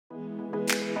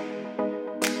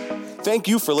Thank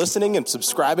you for listening and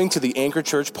subscribing to the Anchor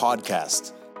Church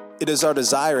podcast. It is our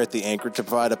desire at the Anchor to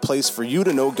provide a place for you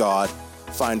to know God,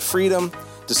 find freedom,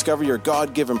 discover your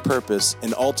God-given purpose,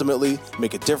 and ultimately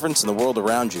make a difference in the world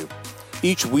around you.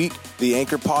 Each week, the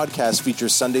Anchor podcast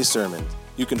features Sunday sermon.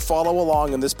 You can follow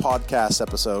along in this podcast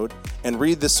episode and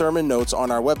read the sermon notes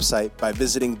on our website by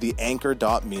visiting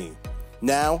theanchor.me.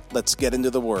 Now, let's get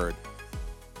into the Word.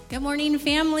 Good morning,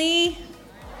 family.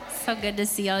 So good to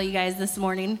see all you guys this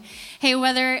morning. Hey,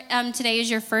 whether today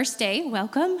is your first day,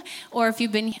 welcome, or if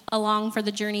you've been along for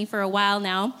the journey for a while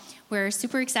now, we're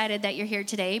super excited that you're here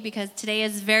today because today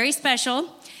is very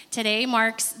special. Today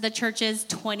marks the church's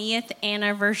 20th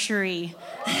anniversary.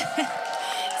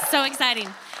 So exciting.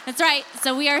 That's right.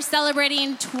 So we are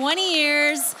celebrating 20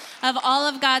 years of all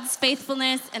of God's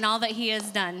faithfulness and all that He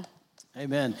has done.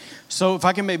 Amen. So if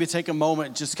I can maybe take a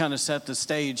moment, just kind of set the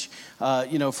stage,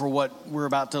 for what we're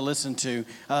about to listen to.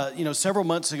 Several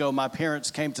months ago, my parents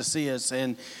came to see us,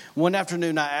 and one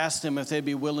afternoon I asked them if they'd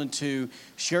be willing to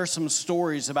share some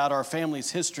stories about our family's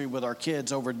history with our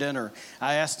kids over dinner.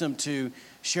 I asked them to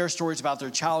share stories about their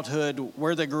childhood,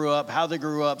 where they grew up, how they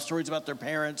grew up, stories about their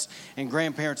parents and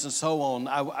grandparents and so on.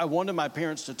 I wanted my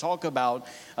parents to talk about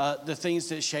the things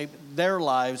that shaped their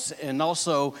lives and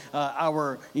also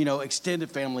our,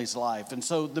 extended family's life. And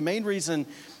so the main reason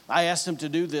I asked them to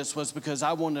do this was because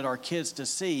I wanted our kids to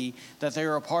see that they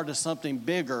are a part of something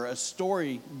bigger, a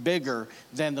story bigger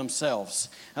than themselves,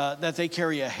 that they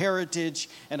carry a heritage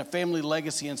and a family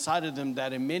legacy inside of them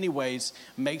that in many ways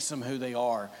makes them who they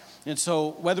are. And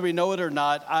so whether we know it or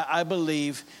not, I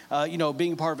believe,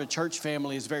 being part of a church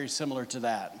family is very similar to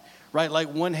that. Right,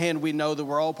 like one hand, we know that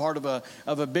we're all part of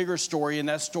a bigger story, and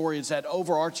that story is that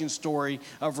overarching story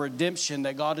of redemption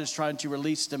that God is trying to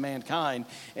release to mankind.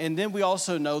 And then we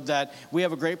also know that we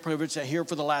have a great privilege that here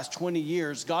for the last 20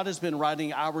 years, God has been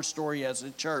writing our story as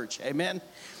a church. Amen?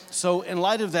 So in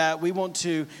light of that, we want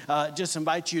to just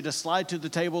invite you to slide to the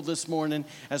table this morning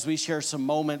as we share some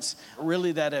moments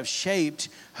really that have shaped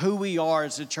who we are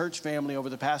as a church family over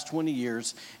the past 20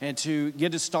 years. And to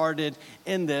get us started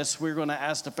in this, we're going to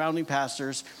ask the founding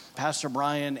pastors, Pastor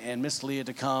Brian and Miss Leah,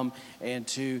 to come and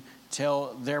to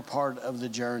tell their part of the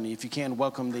journey. If you can,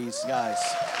 welcome these guys.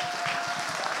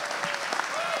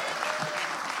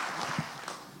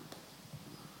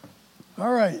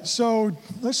 All right, so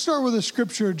let's start with a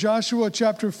scripture, Joshua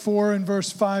chapter 4 and verse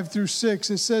 5 through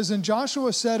 6. It says, "And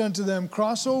Joshua said unto them,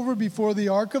 Cross over before the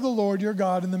ark of the Lord your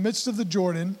God in the midst of the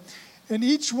Jordan, and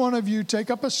each one of you take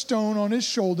up a stone on his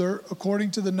shoulder, according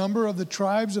to the number of the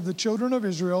tribes of the children of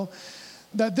Israel,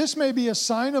 that this may be a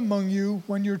sign among you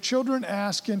when your children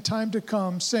ask in time to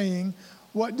come, saying,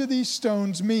 What do these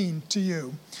stones mean to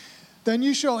you? Then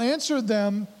you shall answer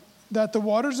them, that the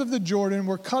waters of the Jordan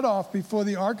were cut off before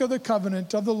the ark of the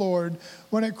covenant of the Lord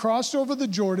when it crossed over the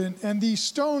Jordan, and these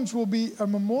stones will be a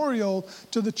memorial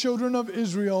to the children of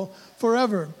Israel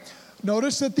forever."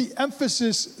 Notice that the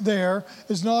emphasis there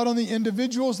is not on the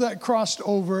individuals that crossed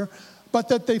over, but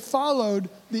that they followed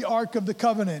the ark of the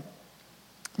covenant.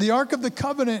 The ark of the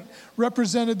covenant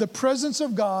represented the presence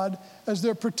of God as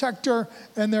their protector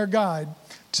and their guide.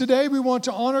 Today we want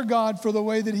to honor God for the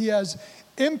way that He has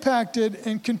impacted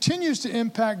and continues to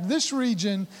impact this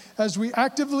region as we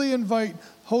actively invite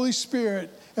Holy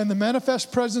Spirit and the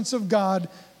manifest presence of God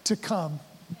to come.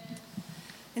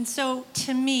 And so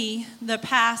to me, the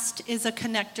past is a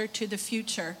connector to the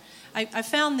future. I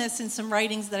found this in some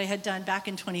writings that I had done back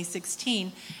in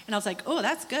 2016, and I was like, oh,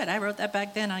 that's good. I wrote that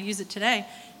back then. I'll use it today.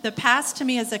 The past to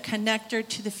me is a connector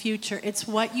to the future. It's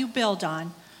what you build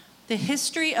on. The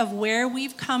history of where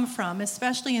we've come from,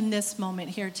 especially in this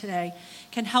moment here today,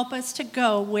 can help us to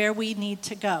go where we need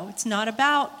to go. It's not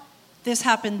about this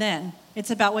happened then.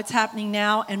 It's about what's happening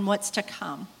now and what's to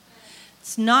come.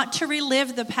 It's not to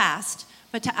relive the past,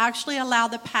 but to actually allow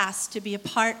the past to be a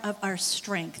part of our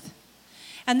strength.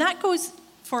 And that goes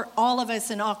for all of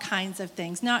us in all kinds of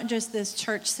things, not just this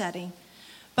church setting.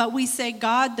 But we say,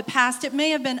 God, the past, it may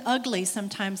have been ugly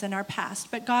sometimes in our past,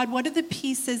 but God, what are the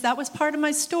pieces? That was part of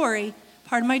my story,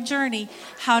 part of my journey.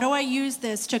 How do I use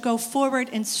this to go forward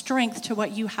in strength to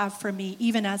what you have for me,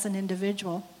 even as an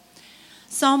individual?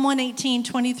 Psalm 118,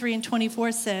 23 and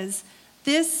 24 says,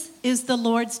 "This is the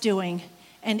Lord's doing,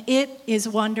 and it is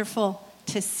wonderful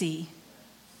to see.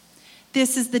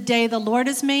 This is the day the Lord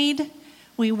has made.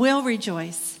 We will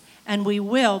rejoice, and we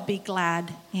will be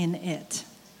glad in it."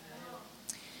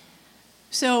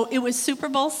 So it was Super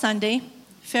Bowl Sunday,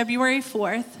 February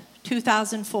 4th,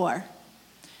 2004.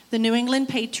 The New England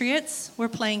Patriots were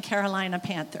playing Carolina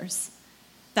Panthers.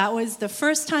 That was the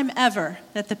first time ever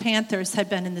that the Panthers had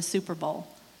been in the Super Bowl.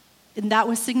 And that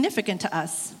was significant to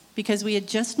us because we had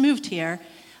just moved here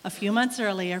a few months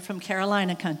earlier from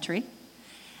Carolina country.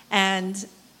 And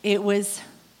it was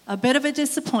a bit of a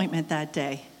disappointment that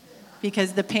day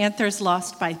because the Panthers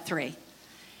lost by 3.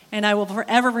 And I will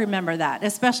forever remember that,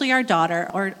 especially our daughter,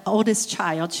 our oldest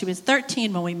child. She was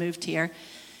 13 when we moved here,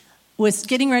 was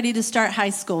getting ready to start high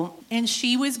school, and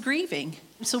she was grieving.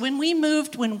 So when we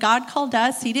moved, when God called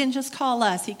us, he didn't just call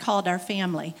us, he called our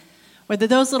family. Whether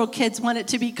those little kids wanted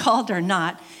to be called or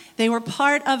not, they were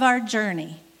part of our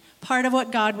journey, part of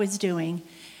what God was doing.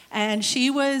 And she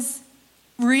was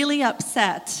really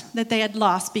upset that they had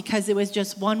lost because it was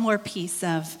just one more piece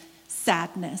of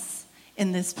sadness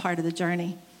in this part of the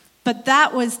journey. But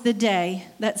that was the day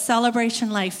that Celebration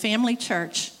Life Family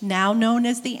Church, now known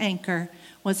as The Anchor,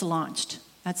 was launched.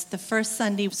 That's the first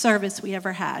Sunday service we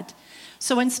ever had.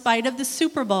 So in spite of the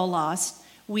Super Bowl loss,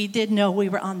 we did know we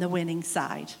were on the winning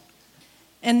side.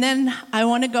 And then I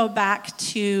want to go back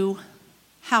to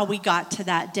how we got to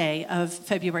that day of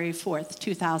February 4th,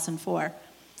 2004.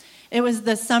 It was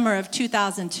the summer of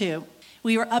 2002.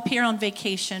 We were up here on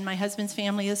vacation. My husband's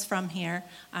family is from here.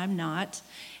 I'm not.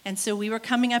 And so we were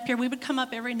coming up here. We would come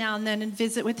up every now and then and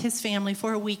visit with his family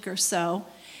for a week or so.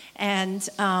 And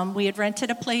we had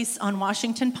rented a place on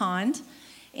Washington Pond.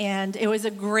 And it was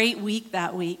a great week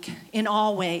that week in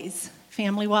all ways,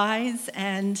 family-wise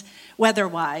and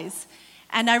weather-wise.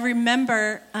 And I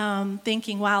remember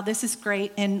thinking, wow, this is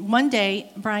great. And one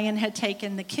day, Brian had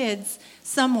taken the kids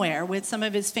somewhere with some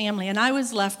of his family, and I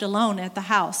was left alone at the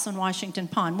house on Washington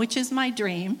Pond, which is my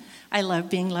dream. I love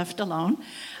being left alone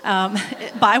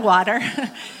by water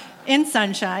in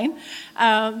sunshine.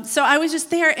 So I was just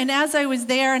there, and as I was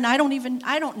there, and I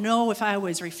don't know if I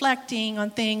was reflecting on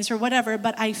things or whatever,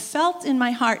 but I felt in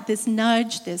my heart this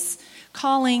nudge, this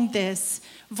calling, this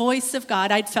voice of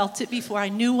God. I'd felt it before. I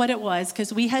knew what it was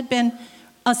because we had been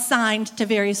assigned to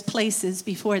various places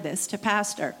before this to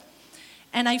pastor.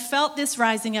 And I felt this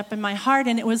rising up in my heart,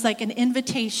 and it was like an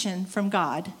invitation from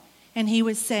God. And he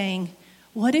was saying,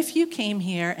 what if you came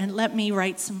here and let me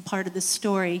write some part of the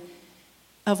story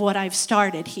of what I've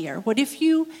started here? What if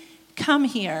you come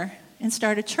here and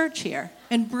start a church here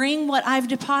and bring what I've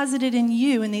deposited in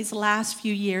you in these last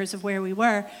few years of where we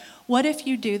were? What if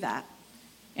you do that?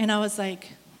 And I was like,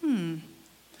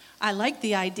 I like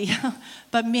the idea,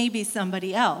 but maybe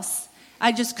somebody else.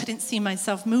 I just couldn't see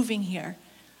myself moving here.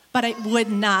 But it would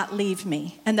not leave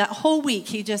me. And that whole week,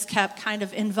 he just kept kind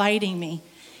of inviting me.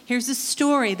 Here's a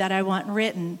story that I want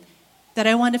written, that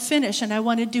I want to finish, and I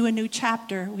want to do a new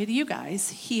chapter with you guys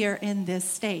here in this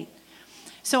state.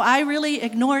 So I really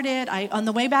ignored it. On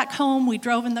the way back home, we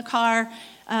drove in the car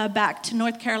back to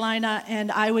North Carolina, and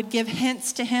I would give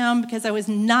hints to him because I was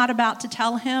not about to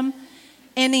tell him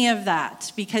any of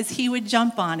that because he would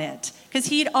jump on it. Because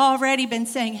he'd already been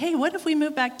saying, hey, what if we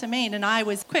move back to Maine? And I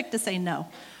was quick to say no.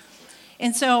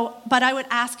 And so, but I would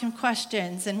ask him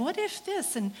questions, and what if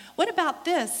this, and what about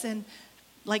this? And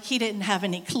like he didn't have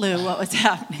any clue what was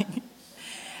happening.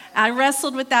 I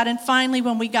wrestled with that, and finally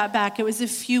when we got back, it was a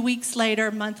few weeks later,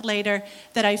 a month later,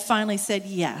 that I finally said,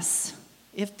 yes.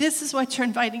 If this is what you're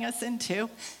inviting us into,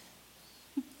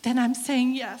 then I'm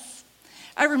saying yes.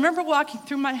 I remember walking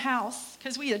through my house,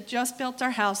 because we had just built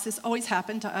our house. This always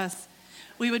happened to us.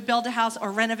 We would build a house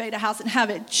or renovate a house and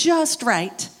have it just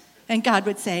right, and God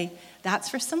would say, that's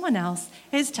for someone else.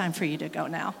 It's time for you to go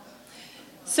now.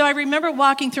 So I remember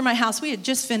walking through my house. We had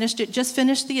just finished it, just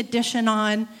finished the addition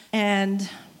on, and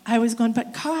I was going,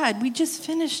 but God, we just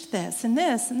finished this and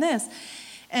this and this.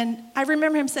 And I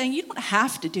remember him saying, you don't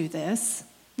have to do this.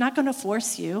 I'm not going to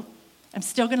force you. I'm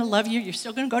still going to love you. You're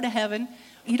still going to go to heaven.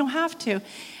 You don't have to.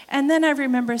 And then I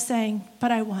remember saying,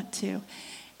 but I want to.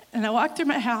 And I walked through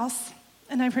my house,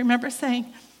 and I remember saying,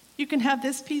 you can have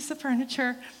this piece of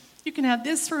furniture. You can have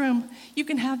this room. You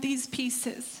can have these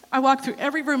pieces. I walked through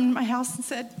every room in my house and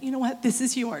said, you know what? This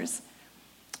is yours.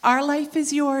 Our life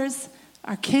is yours.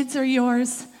 Our kids are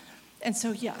yours. And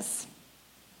so, yes.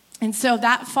 And so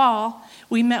that fall,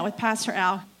 we met with Pastor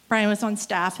Al. Brian was on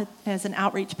staff as an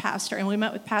outreach pastor, and we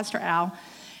met with Pastor Al,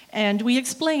 and we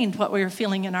explained what we were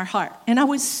feeling in our heart. And I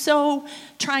was so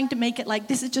trying to make it like,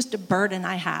 this is just a burden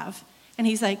I have. And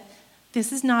he's like,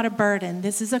 this is not a burden.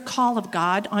 This is a call of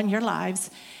God on your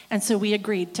lives. And so we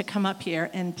agreed to come up here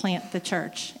and plant the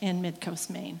church in Midcoast,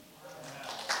 Maine.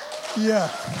 Yeah.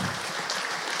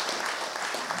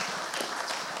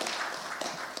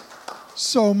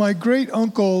 So my great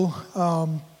uncle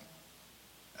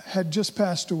had just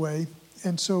passed away,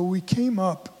 and so we came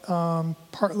up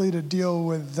partly to deal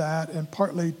with that, and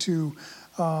partly to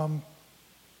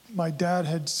my dad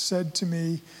had said to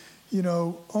me, you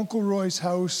know, Uncle Roy's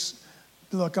house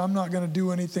look, I'm not going to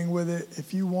do anything with it.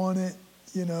 If you want it,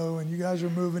 and you guys are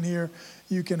moving here,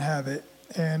 you can have it.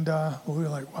 And we were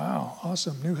like, wow,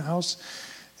 awesome, new house.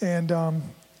 And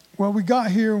we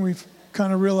got here and we've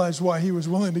kind of realized why he was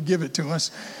willing to give it to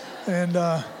us. And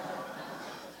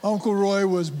Uncle Roy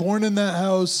was born in that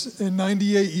house, and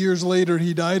 98 years later,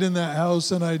 he died in that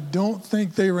house, and I don't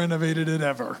think they renovated it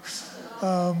ever.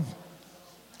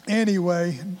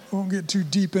 Anyway, won't get too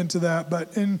deep into that,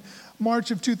 but in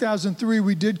March of 2003,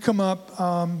 we did come up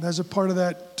as a part of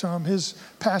that, his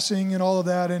passing and all of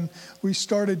that, and we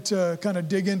started to kind of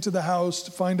dig into the house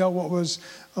to find out what was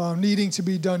needing to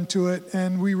be done to it,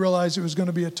 and we realized it was going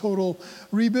to be a total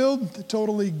rebuild, to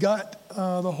totally gut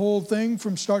the whole thing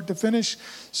from start to finish,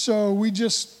 so we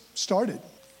just started.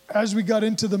 As we got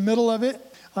into the middle of it,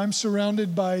 I'm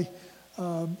surrounded by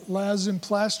laths and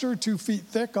plaster 2 feet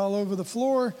thick all over the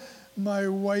floor. My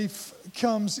wife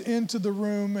comes into the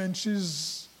room and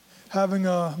she's having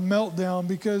a meltdown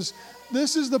because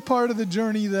this is the part of the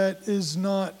journey that is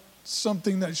not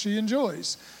something that she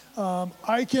enjoys.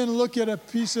 I can look at a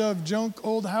piece of junk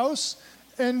old house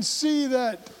and see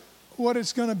that what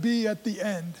it's going to be at the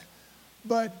end.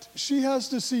 But she has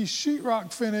to see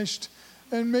sheetrock finished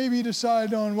and maybe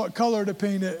decide on what color to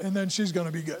paint it, and then she's going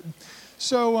to be good.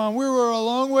 So we were a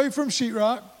long way from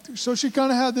sheetrock. So she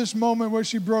kind of had this moment where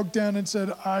she broke down and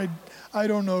said, I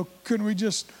don't know, couldn't we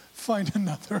just find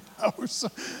another house,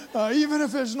 even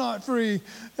if it's not free?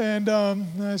 And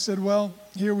I said, well,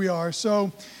 here we are.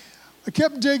 So I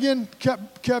kept digging,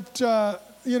 kept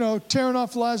tearing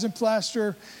off laths and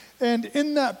plaster. And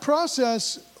in that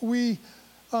process, we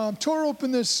tore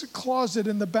open this closet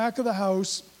in the back of the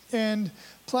house, and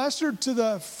plastered to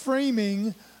the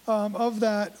framing of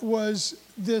that was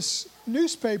this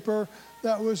newspaper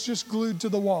that was just glued to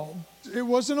the wall. It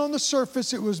wasn't on the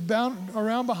surface, it was bound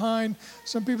around behind.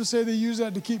 Some people say they use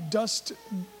that to keep dust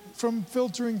from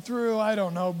filtering through, I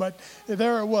don't know, but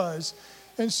there it was.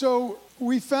 And so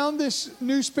we found this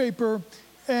newspaper,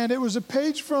 and it was a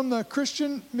page from the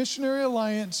Christian Missionary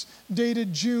Alliance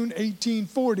dated June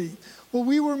 1840. Well,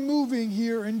 we were moving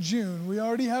here in June. We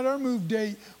already had our move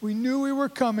date. We knew we were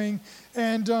coming,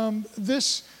 and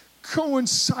this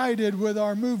coincided with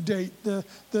our move date,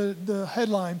 the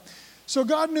headline. So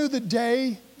God knew the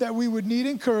day that we would need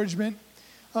encouragement,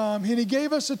 and he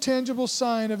gave us a tangible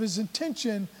sign of his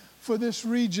intention for this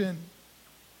region.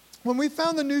 When we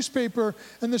found the newspaper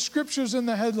and the scriptures in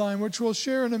the headline, which we'll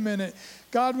share in a minute,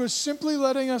 God was simply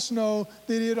letting us know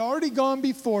that he had already gone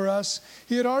before us.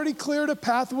 He had already cleared a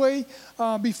pathway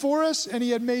before us, and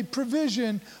he had made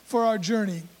provision for our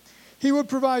journey. He would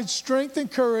provide strength and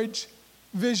courage,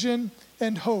 vision,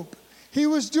 and hope. He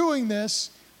was doing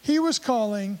this. He was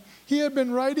calling. He had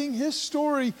been writing his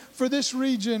story for this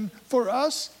region, for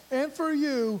us and for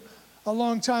you, a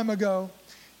long time ago.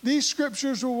 These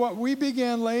scriptures were what we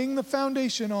began laying the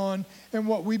foundation on and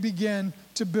what we began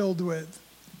to build with.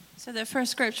 So the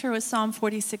first scripture was Psalm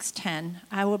 46:10.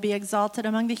 I will be exalted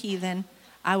among the heathen.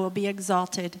 I will be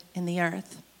exalted in the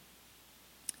earth.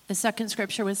 The second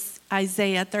scripture was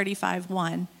Isaiah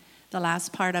 35:1. The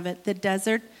last part of it, the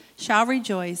desert shall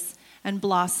rejoice and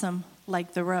blossom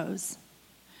like the rose.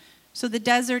 So the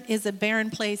desert is a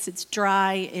barren place. It's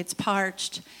dry, it's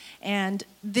parched. And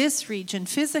this region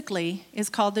physically is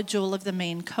called the Jewel of the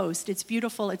Maine Coast. It's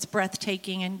beautiful, it's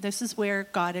breathtaking, and this is where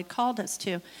God had called us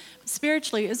to.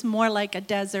 Spiritually, it's more like a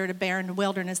desert, a barren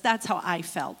wilderness. That's how I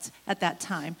felt at that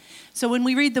time. So when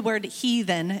we read the word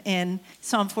heathen in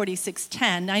Psalm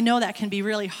 46:10, I know that can be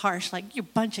really harsh, like, you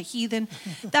bunch of heathen.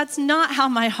 That's not how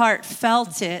my heart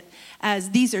felt it, as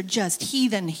these are just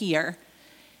heathen here.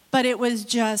 But it was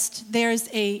just, there's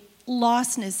a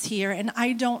lostness here, and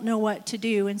I don't know what to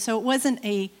do. And so it wasn't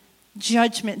a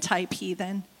judgment type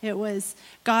heathen. It was,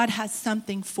 God has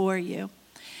something for you.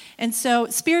 And so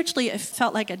spiritually, it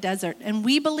felt like a desert. And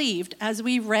we believed as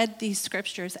we read these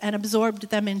scriptures and absorbed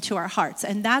them into our hearts.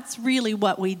 And that's really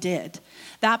what we did.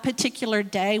 That particular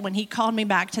day when he called me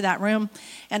back to that room,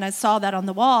 and I saw that on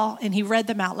the wall, and he read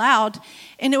them out loud,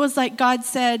 and it was like God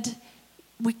said,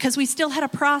 because we still had a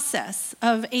process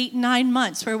of 8-9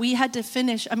 months where we had to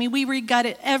finish. I mean, we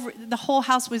re-gutted the whole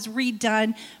house was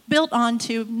redone, built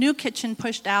onto, new kitchen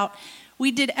pushed out.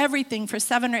 We did everything for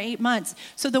 7 or 8 months.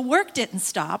 So the work didn't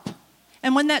stop.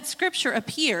 And when that scripture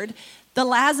appeared, the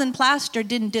laths and plaster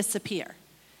didn't disappear.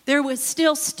 There was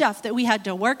still stuff that we had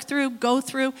to work through, go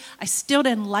through. I still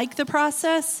didn't like the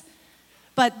process.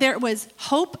 But there was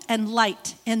hope and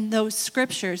light in those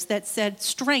scriptures that said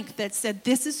strength, that said,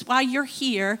 this is why you're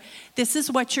here. This is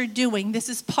what you're doing. This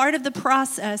is part of the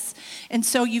process. And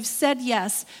so you've said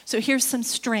yes. So here's some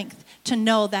strength to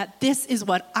know that this is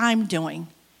what I'm doing.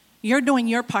 You're doing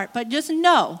your part, but just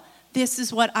know this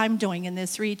is what I'm doing in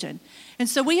this region. And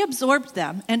so we absorbed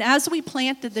them. And as we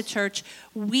planted the church,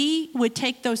 we would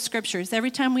take those scriptures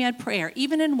every time we had prayer,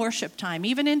 even in worship time,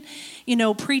 even in,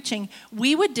 preaching.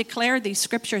 We would declare these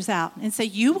scriptures out and say,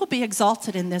 you will be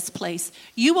exalted in this place.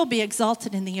 You will be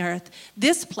exalted in the earth.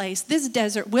 This place, this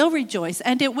desert will rejoice,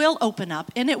 and it will open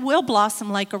up, and it will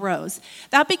blossom like a rose.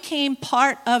 That became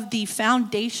part of the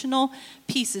foundational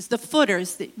pieces, the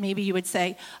footers, that maybe you would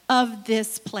say, of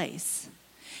this place.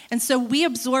 And so we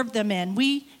absorbed them in.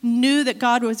 We knew that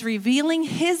God was revealing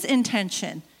his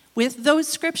intention with those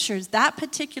scriptures that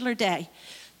particular day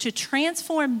to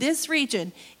transform this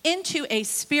region into a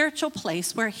spiritual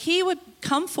place where he would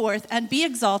come forth and be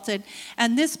exalted,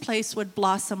 and this place would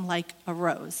blossom like a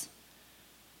rose.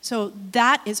 So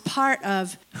that is part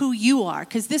of who you are,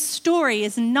 because this story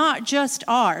is not just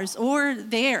ours or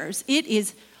theirs. It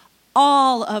is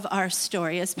all of our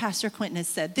story, as Pastor Quentin has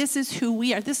said. This is who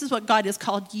we are. This is what God has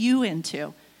called you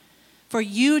into, for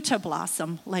you to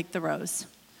blossom like the rose.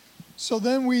 So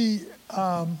then we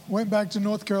went back to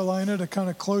North Carolina to kind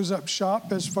of close up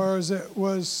shop as far as it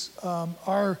was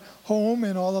our home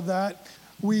and all of that.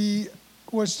 We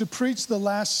was to preach the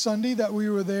last Sunday that we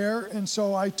were there, and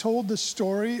so I told the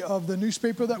story of the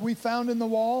newspaper that we found in the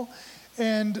wall,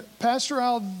 and Pastor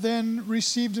Al then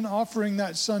received an offering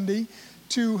that Sunday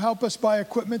to help us buy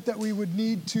equipment that we would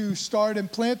need to start and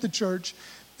plant the church.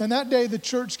 And that day, the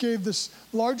church gave this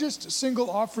largest single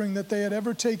offering that they had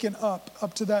ever taken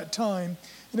up to that time,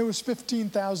 and it was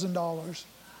 $15,000.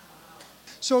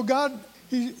 So God,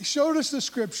 he showed us the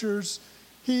scriptures.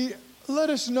 He let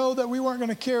us know that we weren't going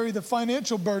to carry the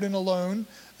financial burden alone,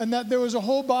 and that there was a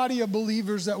whole body of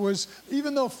believers that was,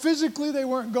 even though physically they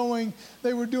weren't going,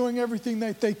 they were doing everything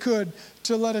that they could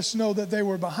to let us know that they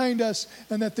were behind us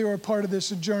and that they were a part of this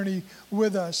journey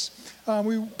with us.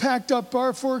 We packed up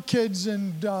our 4 kids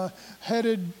and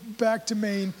headed back to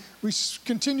Maine. We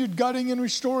continued gutting and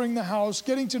restoring the house,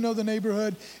 getting to know the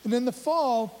neighborhood. And in the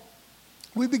fall,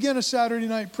 we began a Saturday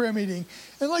night prayer meeting.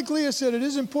 And like Leah said, it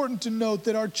is important to note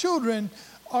that our children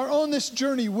are on this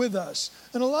journey with us.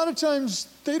 And a lot of times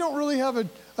they don't really have a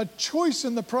choice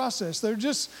in the process. They're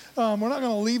just, we're not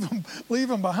going to leave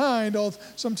them behind.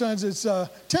 Sometimes it's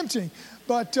tempting,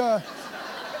 but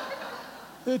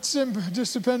it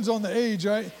just depends on the age,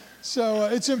 right? So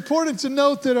it's important to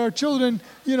note that our children,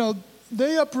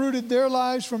 they uprooted their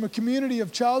lives from a community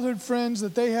of childhood friends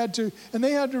that they had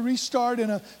to restart in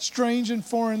a strange and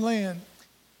foreign land.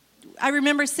 I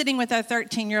remember sitting with our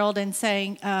 13-year-old and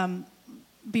saying,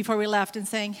 before we left, and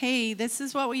saying, hey, this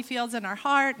is what we feel is in our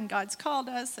heart, and God's called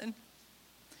us, and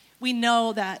we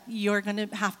know that you're going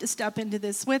to have to step into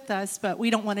this with us, but we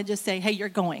don't want to just say, hey, you're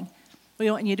going. We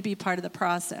want you to be part of the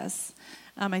process.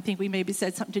 I think we maybe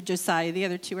said something to Josiah. The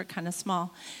other 2 are kind of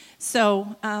small.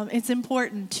 So it's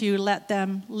important to let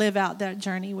them live out that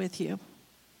journey with you.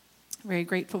 Very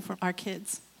grateful for our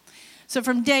kids. So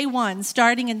from day one,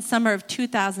 starting in summer of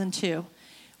 2002,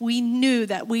 we knew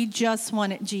that we just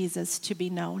wanted Jesus to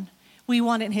be known. We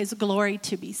wanted his glory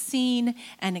to be seen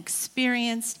and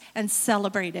experienced and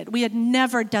celebrated. We had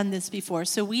never done this before,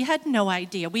 so we had no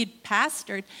idea. We'd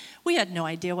pastored. We had no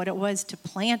idea what it was to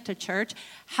plant a church.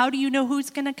 How do you know who's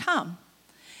going to come?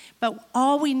 But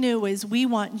all we knew is we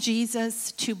want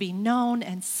Jesus to be known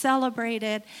and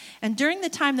celebrated. And during the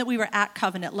time that we were at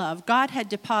Covenant Love, God had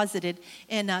deposited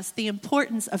in us the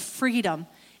importance of freedom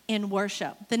in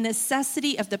worship, the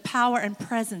necessity of the power and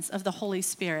presence of the Holy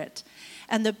Spirit,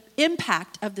 and the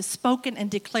impact of the spoken and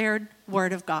declared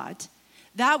word of God.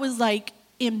 That was like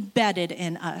embedded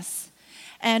in us.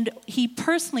 And he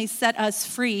personally set us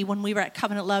free when we were at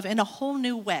Covenant Love in a whole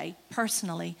new way,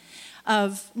 personally,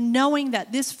 of knowing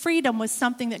that this freedom was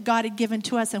something that God had given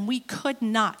to us and we could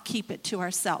not keep it to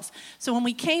ourselves. So when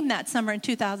we came that summer in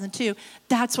 2002,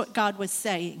 that's what God was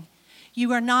saying.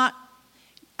 You are not,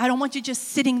 I don't want you just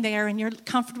sitting there in your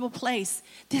comfortable place.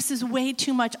 This is way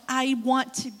too much. I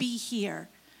want to be here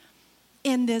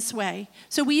in this way.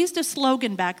 So we used a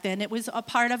slogan back then. It was a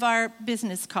part of our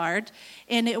business card.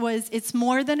 And it was, it's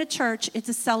more than a church, it's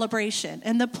a celebration.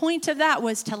 And the point of that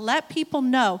was to let people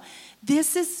know,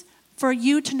 this is for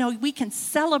you to know we can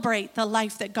celebrate the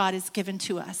life that God has given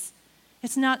to us.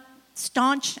 It's not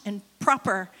staunch and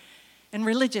proper and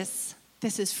religious.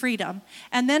 This is freedom.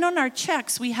 And then on our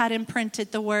checks, we had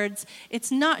imprinted the words,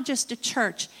 it's not just a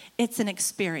church, it's an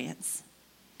experience.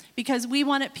 Because we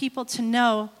wanted people to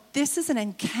know this is an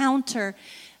encounter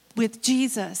with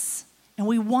Jesus, and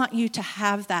we want you to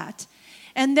have that.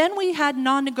 And then we had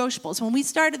non-negotiables. When we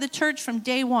started the church from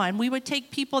day one, we would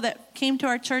take people that came to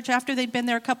our church after they'd been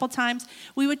there a couple times.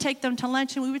 We would take them to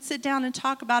lunch and we would sit down and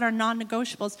talk about our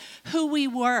non-negotiables, who we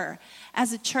were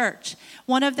as a church.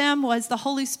 One of them was the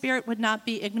Holy Spirit would not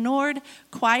be ignored,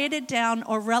 quieted down,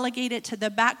 or relegated to the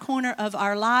back corner of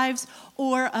our lives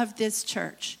or of this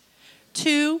church.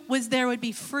 2 was there would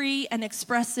be free and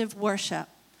expressive worship.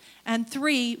 And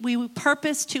 3, we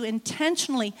purpose to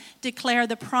intentionally declare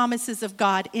the promises of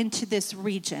God into this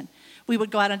region. We would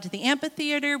go out into the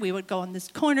amphitheater. We would go in these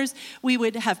corners. We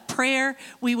would have prayer.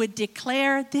 We would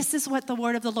declare, this is what the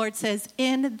word of the Lord says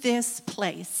in this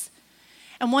place.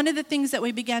 And one of the things that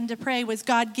we began to pray was,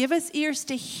 God, give us ears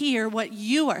to hear what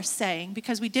you are saying,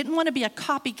 because we didn't want to be a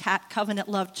copycat Covenant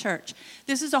Love Church.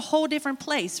 This is a whole different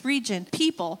place, region,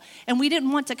 people, and we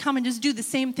didn't want to come and just do the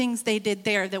same things they did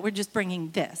there that we're just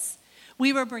bringing this.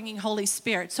 We were bringing Holy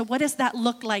Spirit. So what does that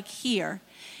look like here?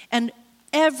 And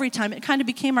every time, it kind of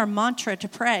became our mantra to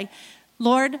pray,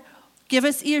 Lord, give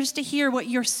us ears to hear what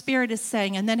your Spirit is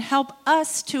saying, and then help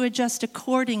us to adjust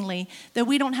accordingly, that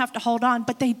we don't have to hold on.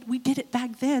 But we did it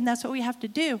back then. That's what we have to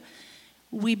do.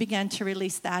 We began to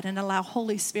release that and allow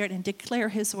Holy Spirit and declare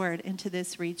his word into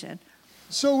this region.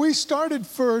 So we started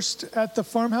first at the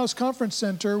Farmhouse Conference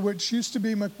Center, which used to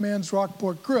be McMahon's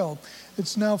Rockport Grill.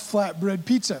 It's now Flatbread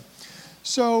Pizza.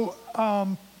 So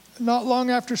not long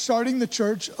after starting the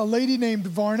church, a lady named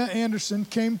Varna Anderson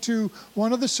came to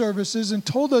one of the services and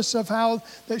told us of how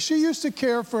that she used to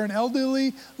care for an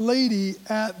elderly lady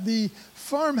at the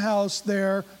farmhouse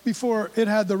there before it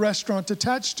had the restaurant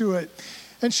attached to it.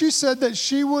 And she said that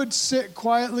she would sit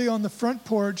quietly on the front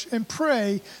porch and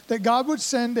pray that God would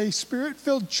send a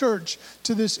spirit-filled church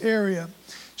to this area.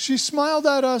 She smiled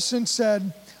at us and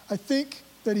said, I think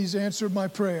that he's answered my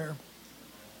prayer.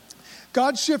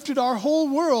 God shifted our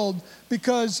whole world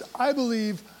because I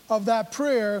believe of that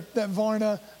prayer that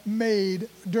Varna made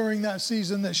during that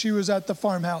season that she was at the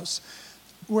farmhouse,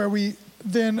 where we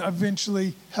then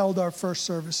eventually held our first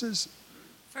services.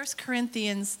 1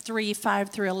 Corinthians 3, 5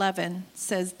 through 11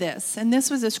 says this, and this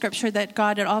was a scripture that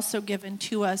God had also given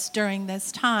to us during this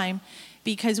time,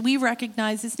 because we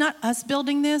recognize it's not us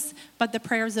building this, but the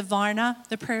prayers of Varna,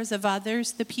 the prayers of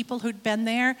others, the people who'd been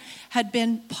there, had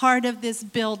been part of this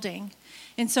building.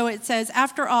 And so it says,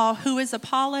 after all, who is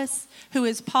Apollos? Who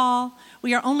is Paul?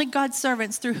 We are only God's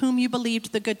servants through whom you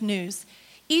believed the good news.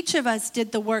 Each of us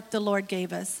did the work the Lord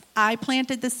gave us. I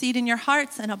planted the seed in your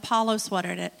hearts and Apollos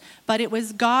watered it, but it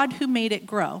was God who made it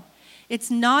grow. It's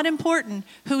not important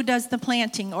who does the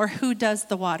planting or who does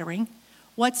the watering.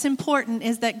 What's important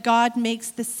is that God makes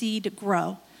the seed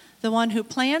grow. The one who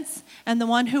plants and the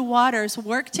one who waters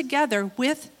work together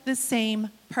with the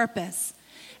same purpose,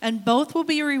 and both will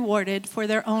be rewarded for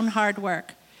their own hard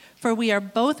work. For we are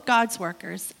both God's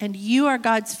workers, and you are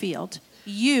God's field.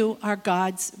 You are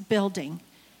God's building.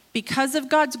 Because of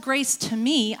God's grace to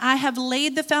me, I have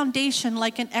laid the foundation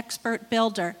like an expert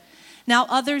builder. Now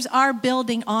others are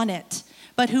building on it.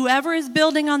 But whoever is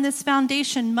building on this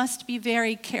foundation must be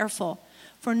very careful.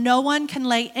 For no one can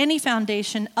lay any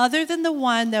foundation other than the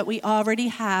one that we already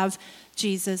have,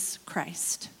 Jesus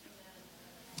Christ.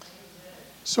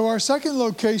 So our second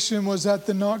location was at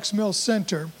the Knox Mill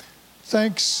Center.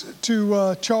 Thanks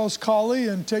to Charles Colley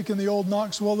and taking the old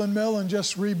Knox Woolen Mill and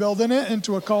just rebuilding it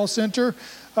into a call center.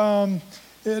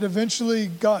 It eventually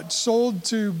got sold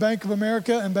to Bank of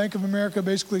America, and Bank of America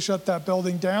basically shut that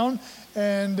building down.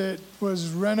 And it was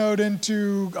renovated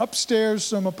into upstairs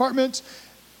some apartments.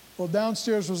 Well,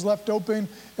 downstairs was left open.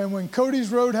 And when Cody's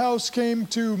Roadhouse came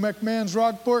to McMahon's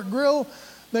Rockport Grill,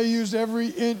 they used every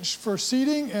inch for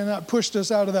seating, and that pushed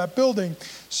us out of that building.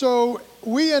 So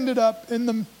we ended up in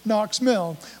the Knox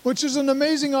Mill, which is an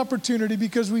amazing opportunity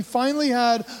because we finally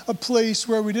had a place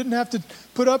where we didn't have to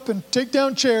put up and take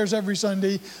down chairs every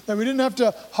Sunday, that we didn't have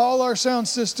to haul our sound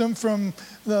system from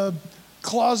the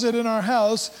closet in our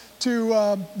house to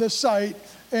the site.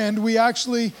 And we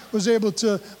actually was able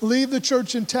to leave the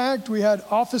church intact. We had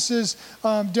offices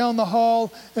down the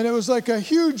hall, and it was like a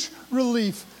huge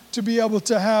relief to be able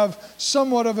to have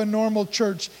somewhat of a normal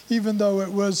church, even though it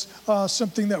was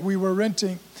something that we were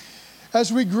renting.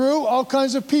 As we grew, all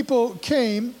kinds of people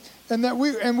came,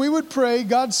 and we would pray,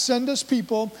 God send us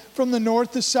people from the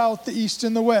north, the south, the east,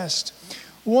 and the west.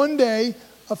 One day,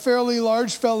 a fairly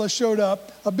large fella showed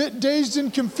up, a bit dazed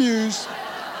and confused,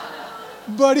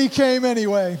 but he came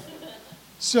anyway.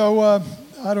 So,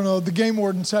 I don't know, the game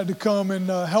wardens had to come and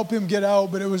help him get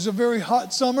out, but it was a very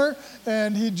hot summer,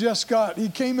 and he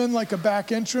came in like a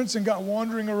back entrance and got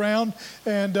wandering around,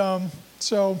 and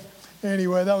so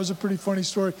anyway, that was a pretty funny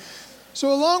story.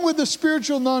 So along with the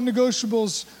spiritual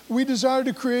non-negotiables, we desire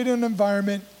to create an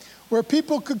environment where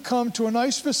people could come to a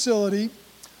nice facility,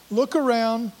 look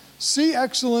around, see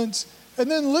excellence, and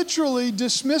then literally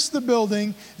dismiss the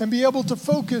building and be able to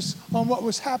focus on what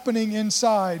was happening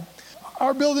inside.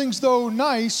 Our buildings, though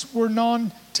nice, were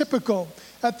non-typical.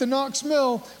 At the Knox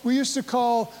Mill, we used to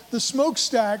call the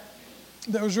smokestack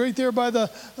that was right there by the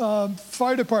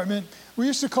fire department, we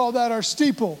used to call that our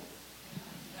steeple.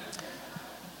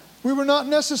 We were not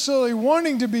necessarily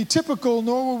wanting to be typical,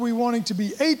 nor were we wanting to be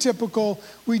atypical.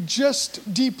 We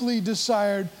just deeply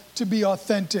desired to be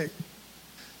authentic.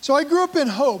 So I grew up in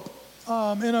Hope,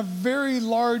 in a very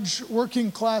large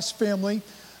working class family.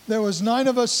 There was 9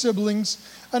 of us siblings,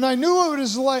 and I knew what it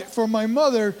was like for my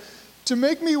mother to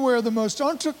make me wear the most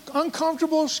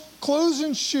uncomfortable clothes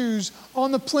and shoes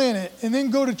on the planet and then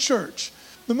go to church.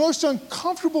 The most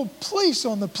uncomfortable place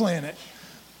on the planet.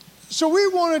 So we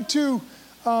wanted to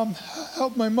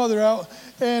help my mother out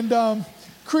and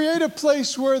create a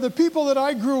place where the people that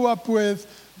I grew up with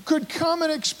could come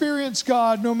and experience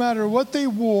God no matter what they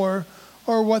wore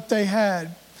or what they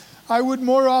had. I would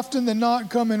more often than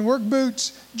not come in work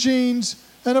boots, jeans,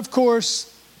 and of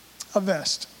course, a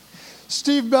vest.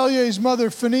 Steve Bellier's mother,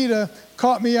 Fanita,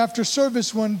 caught me after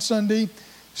service one Sunday.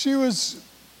 She was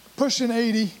pushing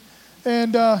 80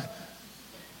 and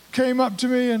came up to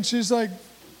me and she's like,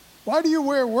 "Why do you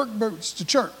wear work boots to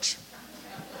church?"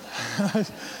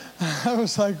 I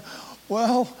was like,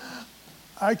 "Well,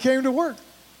 I came to work."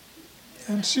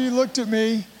 And she looked at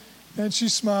me and she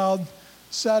smiled,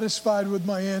 satisfied with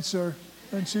my answer.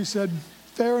 And she said,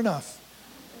 "Fair enough."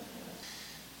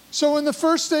 So in the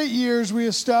first 8 years, we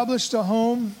established a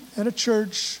home and a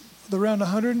church with around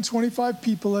 125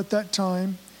 people at that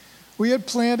time. We had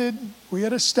planted, we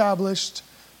had established.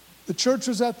 The church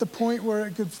was at the point where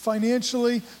it could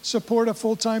financially support a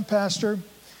full-time pastor.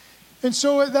 And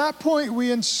so at that point,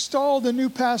 we installed a new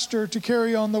pastor to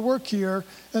carry on the work here.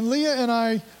 And Leah and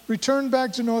I returned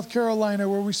back to North Carolina,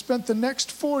 where we spent the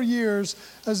next 4 years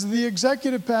as the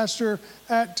executive pastor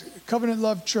at Covenant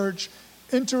Love Church,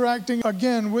 interacting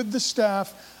again with the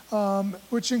staff,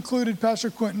 which included Pastor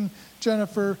Quentin,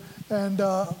 Jennifer, and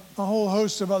a whole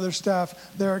host of other staff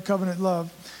there at Covenant Love.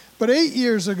 But 8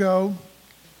 years ago,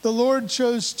 the Lord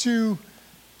chose to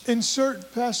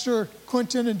insert Pastor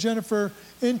Quentin and Jennifer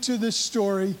into this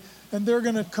story, and they're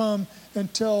going to come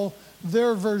and tell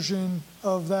their version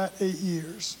of that 8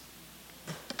 years.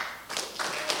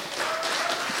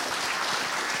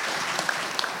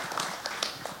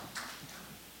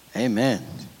 Amen.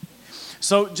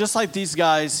 So just like these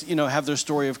guys, have their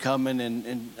story of coming,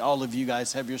 and all of you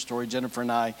guys have your story. Jennifer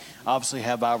and I obviously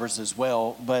have ours as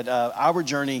well. But our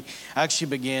journey actually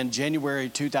began January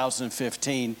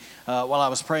 2015. While I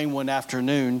was praying one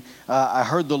afternoon, I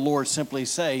heard the Lord simply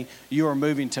say, "You are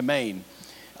moving to Maine."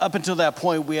 Up until that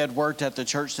point, we had worked at the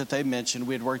church that they mentioned.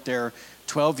 We had worked there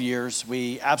 12 years.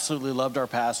 We absolutely loved our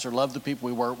pastor, loved the people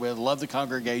we worked with, loved the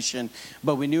congregation.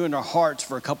 But we knew in our hearts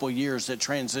for a couple of years that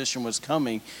transition was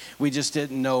coming. We just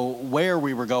didn't know where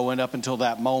we were going up until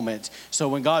that moment. So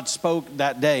when God spoke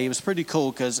that day, it was pretty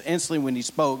cool because instantly when he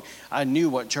spoke, I knew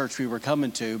what church we were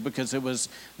coming to because it was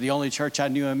the only church I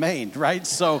knew in Maine, right?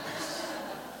 So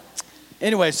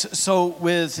anyways, so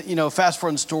with, fast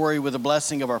forward story, with the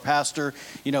blessing of our pastor,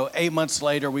 8 months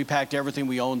later, we packed everything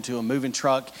we owned to a moving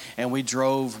truck, and we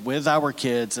drove with our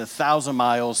kids 1,000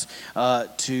 miles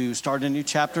to start a new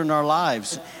chapter in our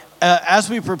lives. As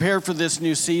we prepared for this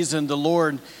new season, the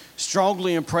Lord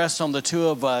strongly impressed on the two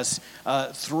of us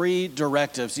 3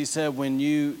 directives. He said, when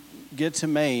you get to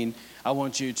Maine, I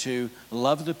want you to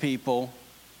love the people,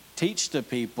 teach the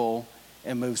people,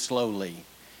 and move slowly.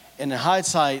 And in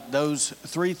hindsight, those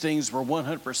 3 things were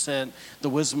 100% the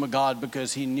wisdom of God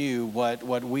because he knew what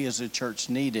we as a church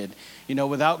needed.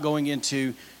 Without going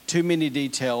into too many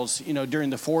details, during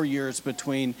the 4 years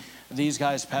between these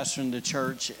guys pastoring the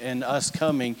church and us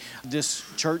coming, this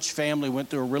church family went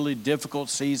through a really difficult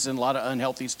season. A lot of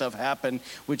unhealthy stuff happened,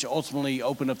 which ultimately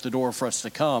opened up the door for us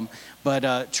to come.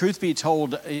 But truth be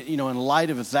told, in light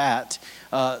of that,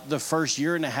 the first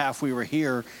year and a half we were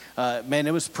here, man,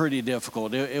 it was pretty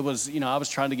difficult. It was, I was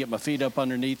trying to get my feet up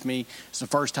underneath me. It's the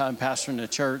first time pastoring the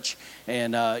church.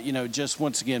 And, just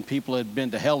once again, people had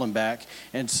been to hell and back.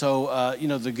 And so,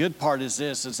 the good part is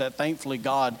this, is that thankfully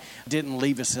God didn't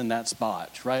leave us in that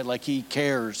spot, right? Like he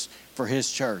cares for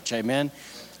his church. Amen.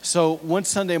 So one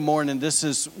Sunday morning, this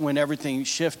is when everything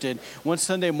shifted. One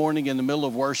Sunday morning in the middle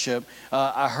of worship,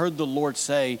 I heard the Lord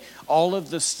say all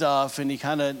of the stuff, and he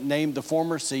kind of named the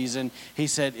former season. He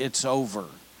said, "It's over."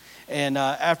 And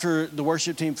after the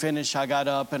worship team finished, I got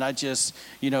up and I just,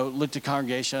 looked at the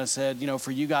congregation. I said,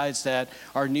 for you guys that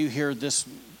are new here, this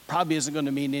probably isn't going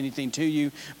to mean anything to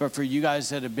you, but for you guys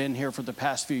that have been here for the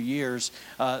past few years,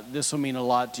 this will mean a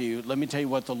lot to you. Let me tell you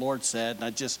what the Lord said, and I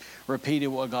just repeated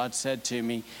what God said to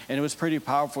me, and it was pretty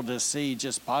powerful to see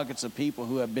just pockets of people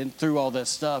who have been through all that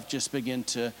stuff just begin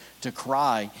to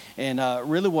cry. And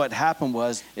really what happened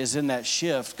is in that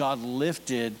shift, God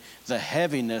lifted the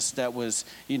heaviness that was,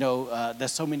 that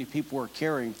so many people were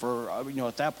carrying for,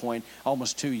 at that point,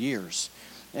 almost 2 years.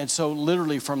 And so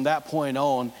literally from that point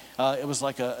on, it was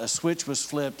like a switch was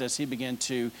flipped as he began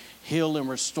to heal and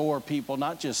restore people,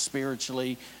 not just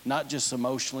spiritually, not just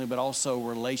emotionally, but also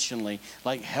relationally.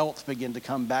 Like health began to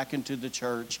come back into the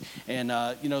church. And,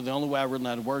 the only way I really know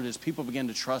how to word is people began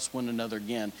to trust one another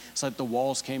again. It's like the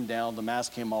walls came down, the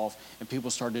mask came off, and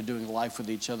people started doing life with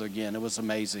each other again. It was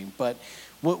amazing. But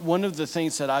one of the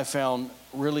things that I found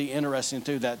really interesting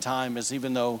through that time is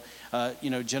even though,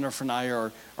 Jennifer and I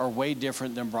are way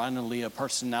different than Brian and Leah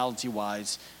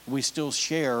personality-wise, we still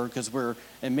share because we're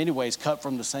in many ways cut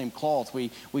from the same cloth.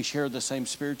 We share the same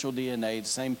spiritual DNA, the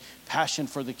same passion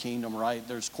for the kingdom, right?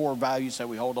 There's core values that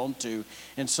we hold on to.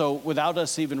 And so without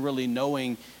us even really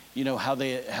knowing, how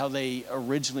they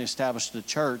originally established the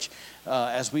church,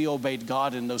 as we obeyed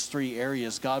God in those 3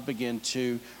 areas, God began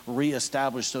to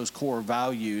reestablish those core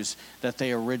values that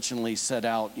they originally set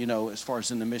out, as far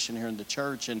as in the mission here in the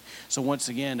church. And so once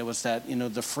again, it was that,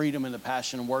 the freedom and the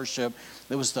passion and worship.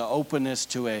 It was the openness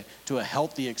to a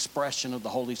healthy expression of the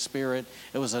Holy Spirit.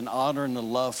 It was an honor and a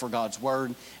love for God's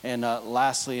word. And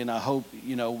lastly, and I hope,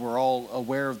 we're all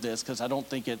aware of this because I don't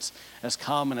think it's as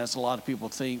common as a lot of people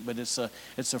think, but it's a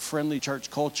friendly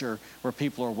church culture where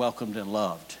people are welcomed and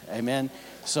loved. Amen.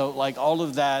 So like all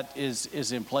of that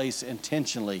is in place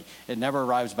intentionally. It never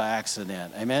arrives by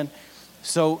accident. Amen.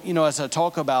 So, as I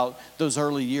talk about those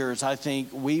early years, I think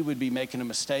we would be making a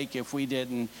mistake if we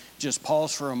didn't just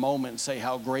pause for a moment and say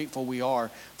how grateful we are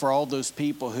for all those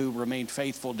people who remained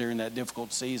faithful during that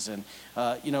difficult season.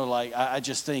 I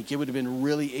just think it would have been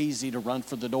really easy to run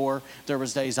for the door. There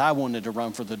was days I wanted to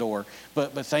run for the door,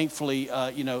 but thankfully,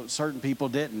 certain people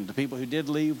didn't. The people who did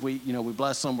leave, we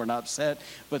bless them, we're not upset.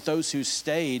 But those who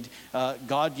stayed,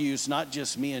 God used not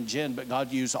just me and Jen, but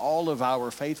God used all of our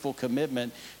faithful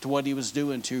commitment to what he was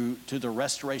doing to the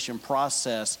restoration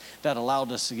process that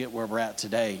allowed us to get where we're at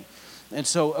today. And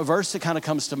so a verse that kind of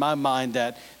comes to my mind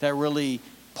that really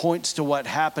points to what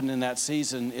happened in that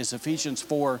season is Ephesians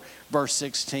 4, verse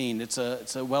 16. It's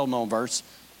a well-known verse.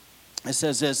 It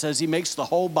says this, it says he makes the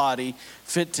whole body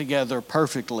fit together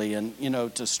perfectly. And,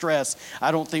 to stress, I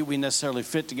don't think we necessarily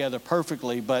fit together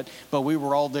perfectly, but we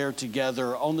were all there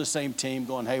together on the same team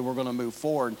going, hey, we're going to move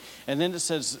forward. And then it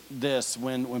says this,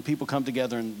 when people come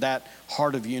together in that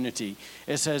heart of unity,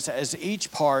 it says, as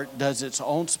each part does its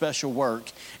own special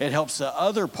work, it helps the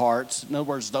other parts, in other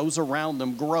words, those around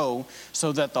them, grow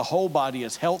so that the whole body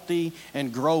is healthy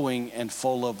and growing and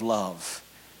full of love.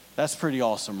 That's pretty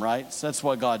awesome, right? So that's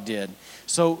what God did.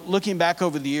 So looking back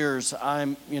over the years,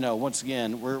 I'm, once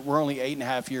again, we're only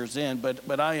 8.5 years in,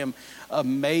 but I am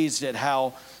amazed at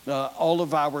how all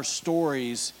of our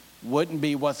stories wouldn't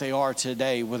be what they are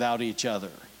today without each other.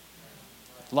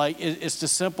 Like it's the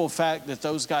simple fact that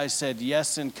those guys said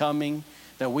yes in coming,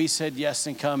 that we said yes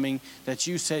in coming, that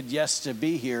you said yes to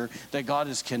be here, that God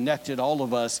has connected all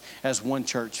of us as one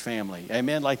church family.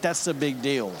 Amen? Like that's the big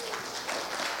deal.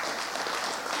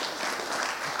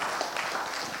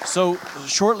 So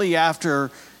shortly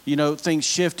after, things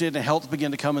shifted and health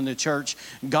began to come in the church,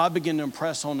 God began to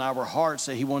impress on our hearts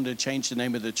that he wanted to change the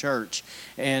name of the church.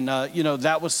 And,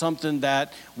 that was something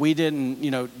that we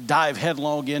didn't, dive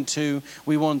headlong into.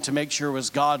 We wanted to make sure it was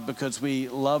God because we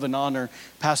love and honor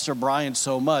Pastor Brian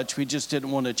so much. We just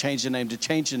didn't want to change the name to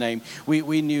change the name.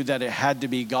 We knew that it had to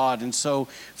be God. And so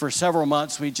for several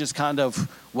months, we just kind of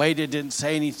waited, didn't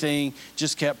say anything,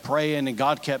 just kept praying, and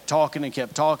God kept talking and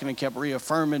kept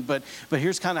reaffirming. But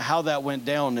here's kind of how that went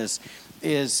down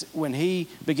is when he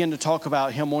began to talk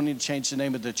about him wanting to change the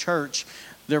name of the church,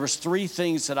 there was 3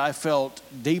 things that I felt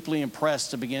deeply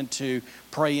impressed to begin to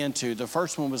pray into. The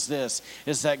first one was this,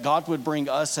 is that God would bring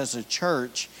us as a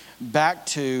church back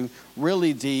to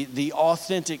really the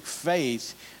authentic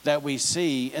faith that we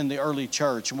see in the early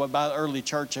church. And what by the early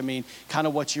church, I mean kind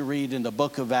of what you read in the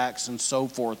book of Acts and so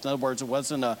forth. In other words, it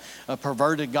wasn't a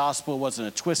perverted gospel, it wasn't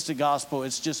a twisted gospel.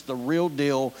 It's just the real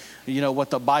deal,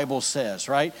 what the Bible says,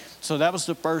 right? So that was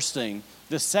the first thing.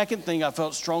 The second thing I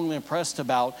felt strongly impressed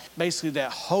about, basically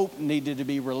that hope needed to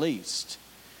be released.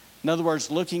 In other words,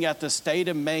 looking at the state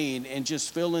of Maine and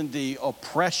just feeling the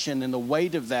oppression and the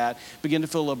weight of that, begin to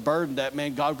feel a burden that,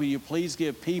 man, God, will you please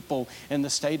give people in the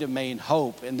state of Maine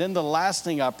hope? And then the last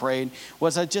thing I prayed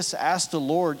was I just asked the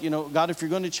Lord, God, if you're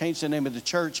going to change the name of the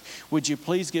church, would you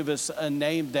please give us a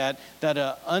name that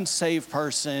an unsaved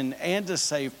person and a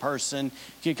saved person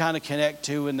can kind of connect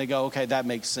to, and they go, okay, that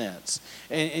makes sense.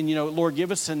 And Lord,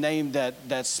 give us a name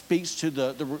that speaks to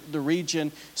the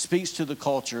region, speaks to the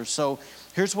culture. So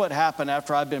here's what happened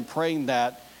after I've been praying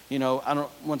that, I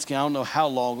don't know how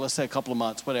long, let's say a couple of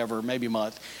months, whatever, maybe a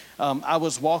month. I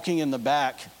was walking in the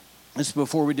back. This is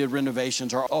before we did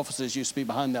renovations. Our offices used to be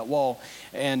behind that wall.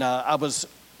 And I was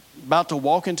about to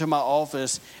walk into my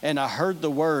office, and I heard the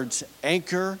words,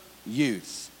 Anchor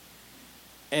Youth.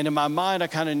 And in my mind, I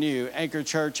kind of knew Anchor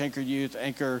Church, Anchor Youth,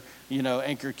 Anchor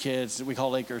Kids. We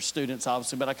call Anchor students,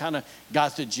 obviously, but I kind of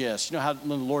got the gist. You know how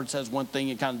when the Lord says one thing,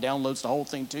 it kind of downloads the whole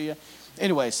thing to you?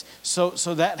 Anyways, so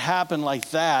that happened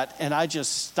like that, and I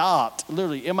just stopped,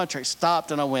 literally in my tracks,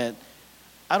 stopped, and I went,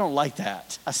 I don't like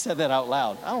that. I said that out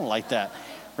loud. I don't like that,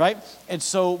 right? And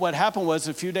so what happened was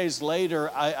a few days later,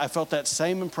 I felt that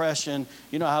same impression.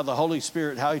 You know how the Holy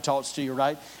Spirit, how he talks to you,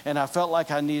 right? And I felt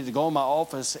like I needed to go in my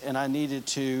office, and I needed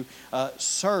to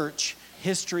search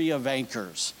history of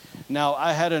anchors. Now,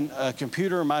 I had a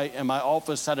computer in my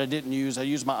office that I didn't use. I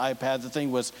used my iPad. The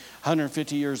thing was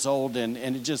 150 years old, and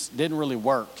it just didn't really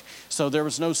work. So there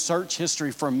was no search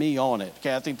history for me on it.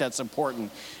 Okay, I think that's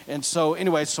important. And so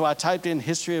anyway, so I typed in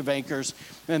history of anchors,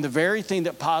 and the very thing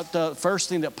that popped up, first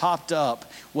thing that popped up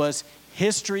was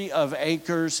history of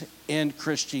anchors in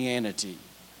Christianity.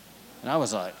 And I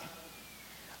was like,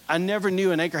 I never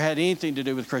knew an anchor had anything to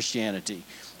do with Christianity.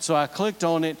 So I clicked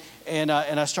on it, and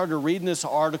I started reading this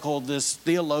article, this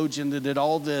theologian that did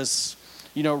all this,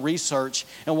 research.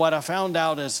 And what I found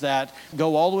out is that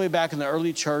go all the way back in the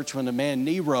early church when the man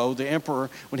Nero, the emperor,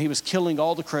 when he was killing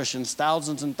all the Christians,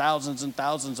 thousands and thousands and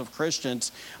thousands of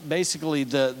Christians, basically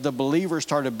the believers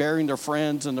started burying their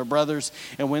friends and their brothers.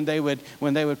 And when they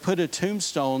would put a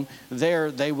tombstone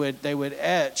there, they would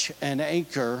etch an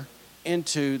anchor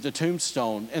into the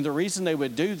tombstone. And the reason they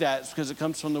would do that is because it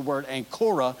comes from the word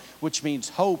ancora, which means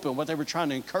hope. And what they were trying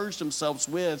to encourage themselves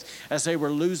with as they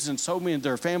were losing so many of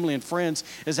their family and friends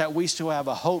is that we still have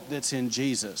a hope that's in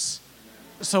Jesus.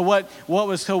 So what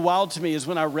was so wild to me is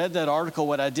when I read that article,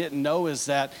 what I didn't know is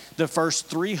that the first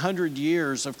 300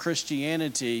 years of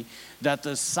Christianity, that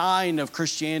the sign of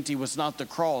Christianity was not the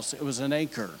cross, it was an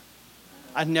anchor.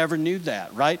 I never knew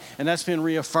that, right? And that's been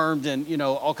reaffirmed in,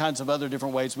 all kinds of other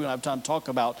different ways we don't have time to talk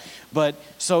about. But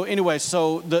so anyway,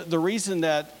 so the reason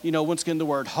that, once again, the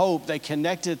word hope, they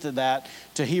connected to that,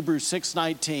 to Hebrews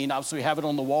 6:19. Obviously, we have it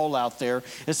on the wall out there.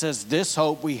 It says, this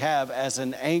hope we have as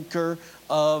an anchor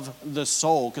of the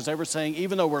soul. Because they were saying,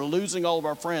 even though we're losing all of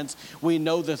our friends, we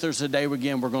know that there's a day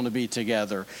again we're going to be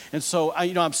together. And so,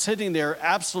 I'm sitting there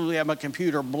absolutely at my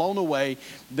computer, blown away.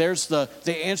 There's the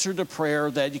answer to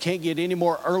prayer that you can't get any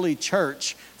more early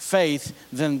church faith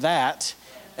than that.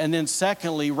 And then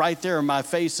secondly, right there in my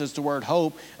face is the word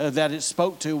hope, that it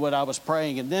spoke to what I was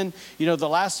praying. And then, the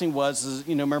last thing was,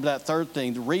 remember that third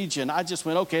thing, the region. I just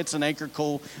went, okay, it's an anchor,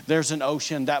 cool. There's an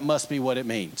ocean. That must be what it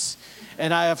means.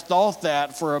 And I have thought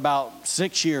that for about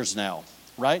 6 years now,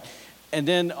 right? And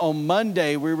then on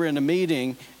Monday, we were in a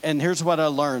meeting, and here's what I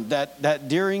learned, that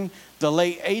during the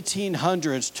late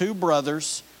 1800s, two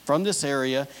brothers from this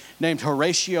area named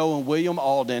Horatio and William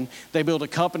Alden, they built a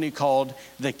company called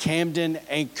the Camden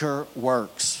Anchor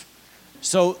Works.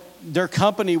 So their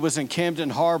company was in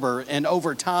Camden Harbor, and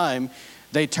over time,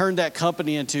 they turned that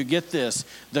company into, get this,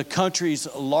 the country's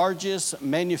largest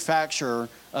manufacturer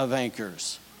of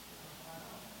anchors.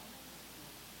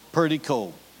 Pretty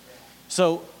cool.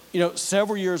 So,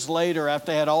 several years later,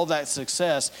 after they had all that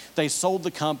success, they sold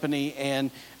the company and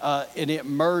it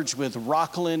merged with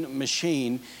Rockland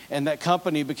Machine, and that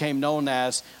company became known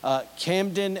as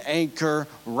Camden Anchor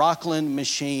Rockland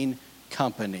Machine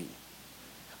Company.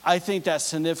 I think that's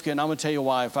significant. I'm going to tell you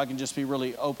why, if I can just be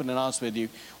really open and honest with you.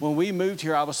 When we moved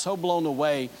here, I was so blown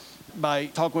away by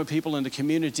talking with people in the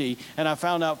community, and I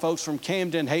found out folks from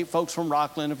Camden hate folks from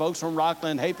Rockland, and folks from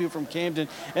Rockland hate people from Camden,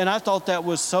 and I thought that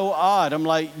was so odd. I'm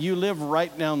like, you live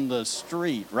right down the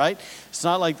street, right? It's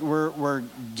not like we're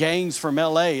gangs from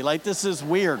LA. Like, this is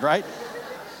weird, right?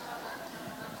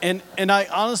 And I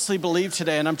honestly believe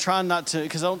today, and I'm trying not to,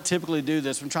 because I don't typically do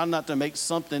this, I'm trying not to make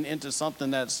something into something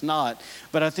that's not,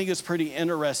 but I think it's pretty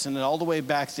interesting that all the way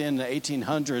back then in the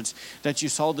 1800s that you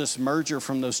saw this merger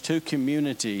from those two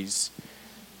communities.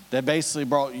 that basically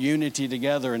brought unity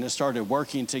together, and it started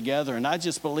working together. And I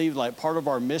just believe like part of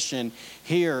our mission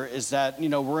here is that,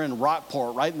 we're in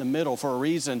Rockport, right in the middle for a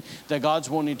reason, that God's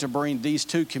wanting to bring these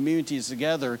two communities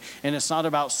together. And it's not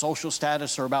about social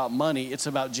status or about money. It's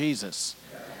about Jesus.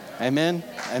 Amen?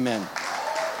 Amen.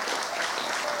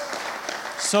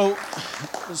 So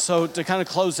to kind of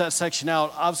close that section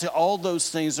out, obviously all those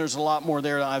things, there's a lot more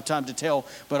there that I have time to tell,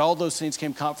 but all those things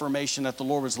came confirmation that the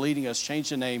Lord was leading us, change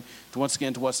the name to once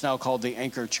again to what's now called the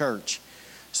Anchor Church.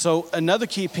 So another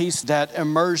key piece that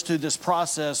emerged through this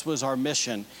process was our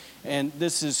mission. And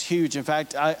this is huge. In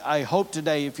fact, I hope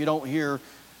today, if you don't hear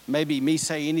maybe me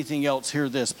say anything else, hear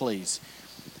this, please.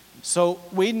 So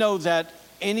we know that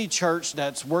any church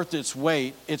that's worth its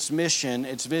weight, its mission,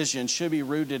 its vision should be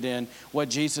rooted in what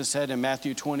Jesus said in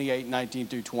Matthew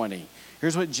 28:19-20.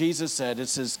 Here's what Jesus said.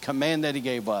 It's his command that he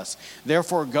gave us.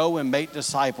 Therefore, go and make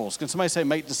disciples. Can somebody say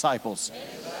make disciples?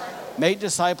 Make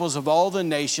disciples of all the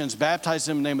nations, baptize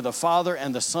them in the name of the Father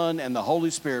and the Son and the Holy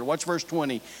Spirit. Watch verse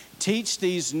 20. Teach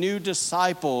these new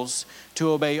disciples to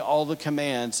obey all the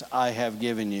commands I have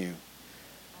given you.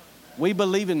 We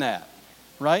believe in that,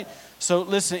 right? So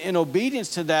listen, in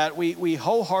obedience to that, we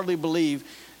wholeheartedly believe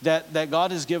that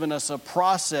God has given us a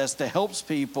process that helps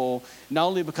people not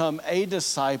only become a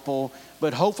disciple,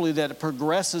 but hopefully that it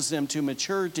progresses them to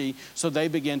maturity so they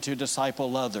begin to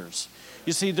disciple others.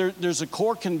 You see, there's a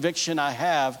core conviction I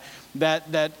have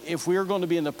that if we're going to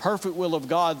be in the perfect will of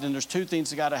God, then there's two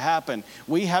things that got to happen.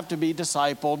 We have to be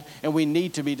discipled, and we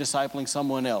need to be discipling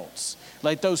someone else.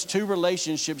 Like those two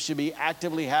relationships should be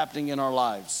actively happening in our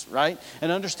lives, right?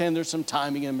 And understand there's some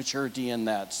timing and maturity in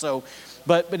that. So,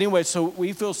 but anyway, so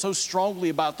we feel so strongly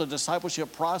about the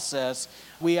discipleship process,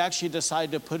 we actually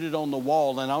decided to put it on the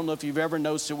wall. And I don't know if you've ever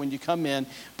noticed it when you come in,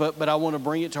 but I want to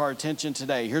bring it to our attention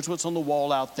today. Here's what's on the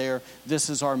wall out there. This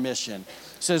is our mission.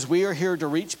 It says we are here to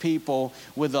reach people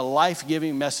with the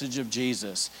life-giving message of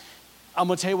Jesus. I'm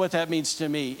going to tell you what that means to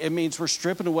me. It means we're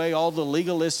stripping away all the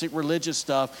legalistic religious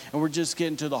stuff, and we're just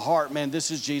getting to the heart. Man, this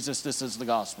is Jesus. This is the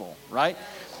gospel, right?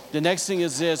 The next thing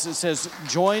is this. It says,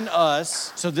 join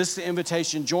us. So this is the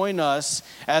invitation. Join us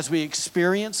as we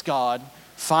experience God,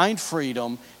 find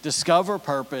freedom, discover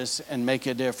purpose, and make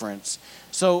a difference.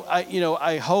 So,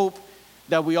 I hope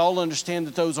that we all understand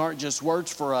that those aren't just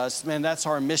words for us. Man, that's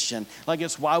our mission. Like,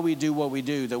 it's why we do what we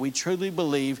do, that we truly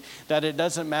believe that it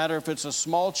doesn't matter if it's a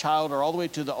small child or all the way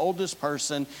to the oldest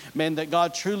person, man, that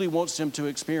God truly wants them to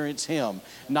experience him.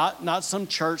 Not some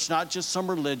church, not just some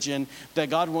religion, that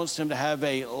God wants them to have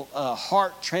a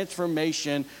heart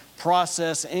transformation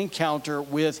process, encounter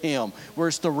with him, where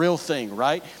it's the real thing,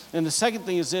 right? And the second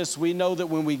thing is this. We know that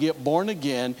when we get born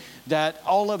again, that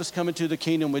all of us come into the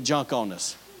kingdom with junk on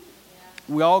us.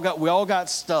 We all got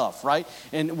stuff, right?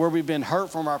 And where we've been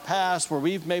hurt from our past, where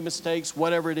we've made mistakes,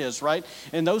 whatever it is, right?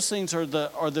 And those things are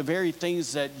the very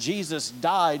things that Jesus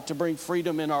died to bring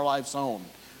freedom in our lives on,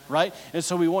 right? And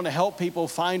so we want to help people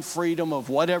find freedom of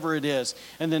whatever it is.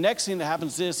 And the next thing that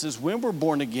happens is when we're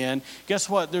born again, guess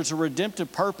what? There's a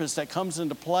redemptive purpose that comes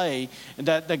into play, and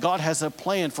that God has a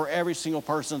plan for every single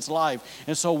person's life.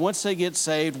 And so once they get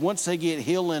saved, once they get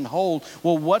healed and whole,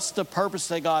 well, what's the purpose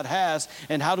that God has,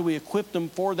 and how do we equip them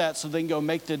for that so they can go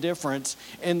make the difference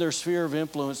in their sphere of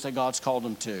influence that God's called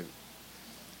them to?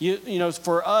 You know,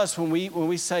 for us, when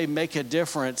we say make a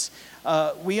difference,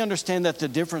 we understand that the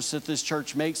difference that this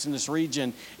church makes in this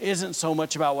region isn't so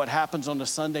much about what happens on a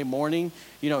Sunday morning,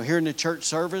 here in the church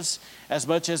service, as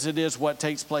much as it is what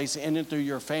takes place in and through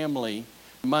your family,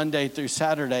 Monday through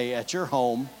Saturday at your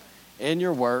home, in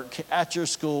your work, at your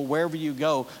school, wherever you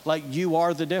go. Like, you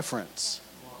are the difference.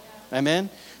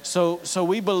 Amen? So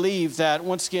we believe that,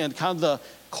 once again, kind of the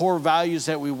core values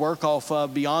that we work off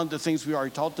of beyond the things we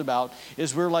already talked about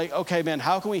is we're like, okay, man,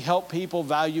 how can we help people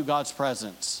value God's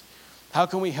presence? How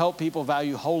can we help people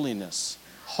value holiness,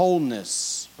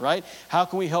 wholeness, right? How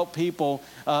can we help people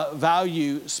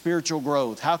value spiritual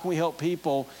growth? How can we help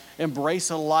people embrace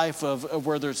a life of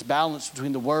where there's balance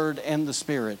between the Word and the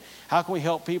Spirit? How can we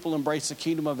help people embrace the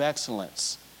kingdom of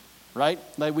excellence? Right?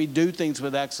 Like, we do things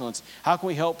with excellence. How can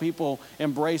we help people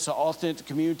embrace an authentic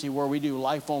community where we do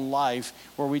life on life,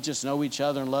 where we just know each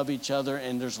other and love each other,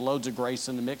 and there's loads of grace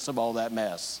in the mix of all that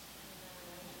mess?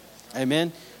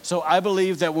 Amen? So I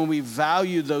believe that when we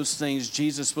value those things,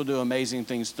 Jesus will do amazing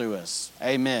things through us.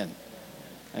 Amen.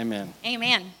 Amen.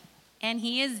 Amen. And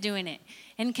he is doing it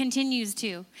and continues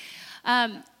to.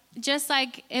 Just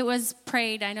like it was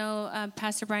prayed, I know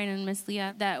Pastor Brian and Miss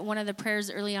Leah, that one of the prayers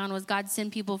early on was God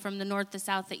send people from the north, the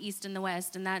south, the east, and the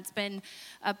west. And that's been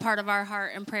a part of our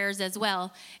heart and prayers as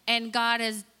well. And God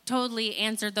has totally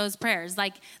answered those prayers.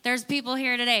 Like, there's people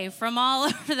here today from all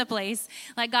over the place.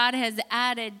 Like, God has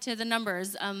added to the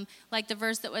numbers. Like the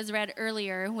verse that was read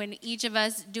earlier, when each of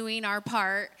us doing our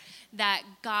part, that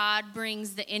God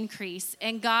brings the increase.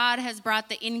 And God has brought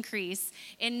the increase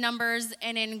in numbers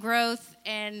and in growth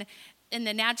and in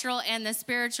the natural and the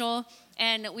spiritual.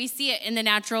 And we see it in the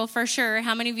natural for sure.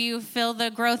 How many of you feel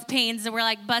the growth pains that we're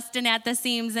like busting at the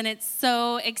seams? And it's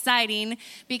so exciting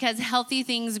because healthy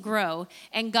things grow.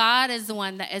 And God is the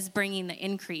one that is bringing the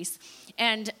increase.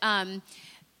 And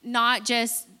not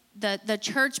just the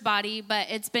church body, but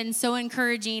it's been so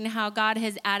encouraging how God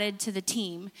has added to the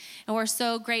team. And we're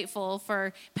so grateful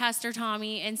for Pastor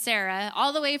Tommy and Sarah,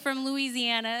 all the way from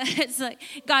Louisiana. It's like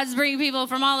God's bringing people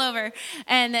from all over.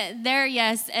 And they're,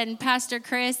 yes, and Pastor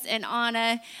Chris and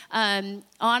Anna.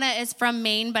 Anna is from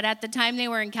Maine, but at the time they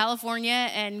were in California,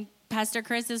 and Pastor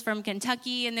Chris is from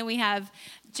Kentucky. And then we have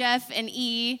Jeff and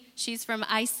E, she's from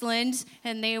Iceland,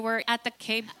 and they were at the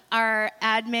Cape. Our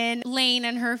admin, Lane,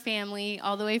 and her family,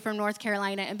 all the way from North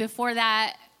Carolina. And before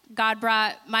that, God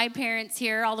brought my parents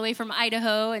here all the way from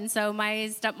Idaho, and so my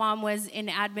stepmom was in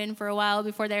admin for a while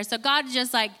before there. So God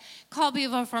just like called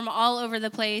people from all over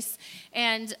the place,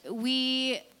 and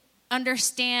we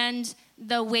understand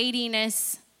the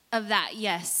weightiness of that,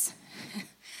 yes.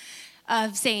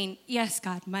 Of saying, yes,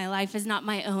 God, my life is not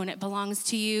my own. It belongs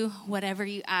to you. Whatever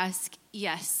you ask,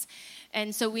 yes.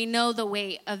 And so we know the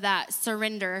weight of that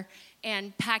surrender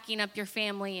and packing up your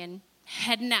family and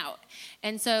heading out.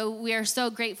 And so we are so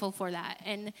grateful for that.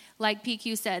 And like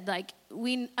PQ said, like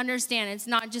we understand it's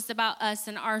not just about us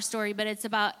and our story, but it's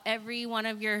about every one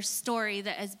of your story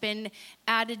that has been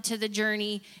added to the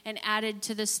journey and added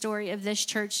to the story of this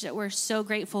church that we're so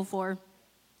grateful for.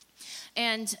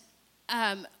 And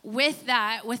with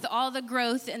that, with all the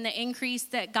growth and the increase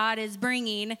that God is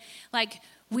bringing, like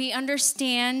we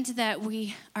understand that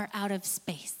we are out of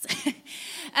space.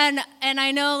 and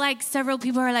I know like several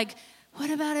people are like, what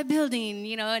about a building,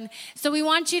 you know? And so we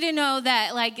want you to know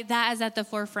that like that is at the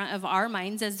forefront of our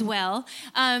minds as well.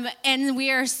 And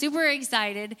we are super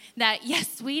excited that,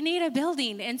 yes, we need a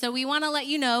building. And so we want to let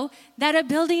you know that a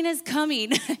building is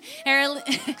coming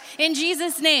in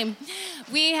Jesus' name.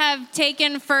 We have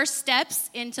taken first steps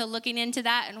into looking into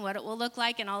that and what it will look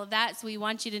like and all of that. So we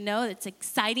want you to know it's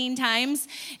exciting times,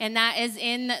 and that is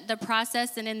in the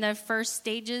process and in the first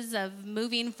stages of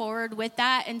moving forward with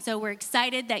that. And so we're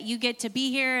excited that you get to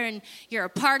be here and you're a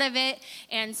part of it.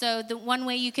 And so the one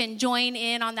way you can join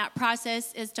in on that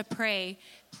process is to pray.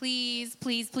 Please,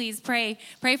 please, please pray.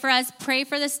 Pray for us. Pray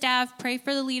for the staff. Pray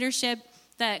for the leadership,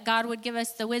 that God would give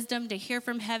us the wisdom to hear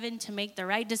from heaven, to make the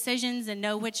right decisions and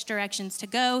know which directions to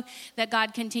go, that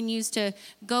God continues to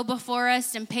go before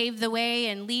us and pave the way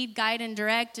and lead, guide, and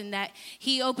direct, and that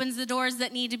he opens the doors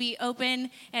that need to be open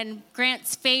and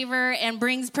grants favor and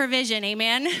brings provision.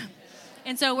 Amen?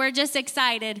 And so we're just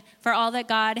excited for all that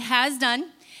God has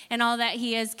done and all that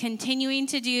he is continuing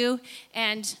to do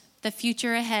and the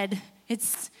future ahead.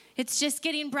 It's just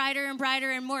getting brighter and brighter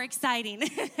and more exciting.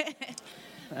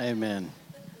 Amen.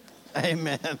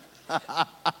 Amen.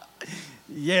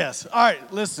 Yes. All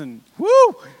right, listen.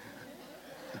 Woo!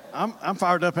 I'm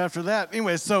fired up after that.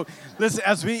 Anyway, so listen,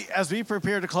 as we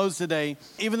prepare to close today,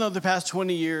 even though the past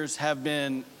 20 years have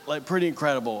been like pretty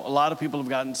incredible, a lot of people have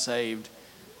gotten saved.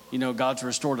 You know, God's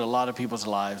restored a lot of people's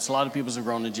lives. A lot of people have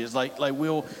grown in Jesus. Like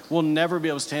we'll never be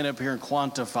able to stand up here and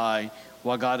quantify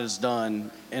what God has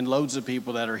done. And loads of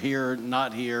people that are here,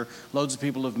 not here, loads of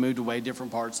people have moved away,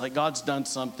 different parts. Like God's done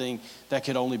something that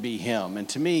could only be him. And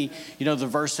to me, you know, the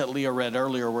verse that Leah read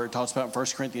earlier where it talks about 1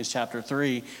 Corinthians chapter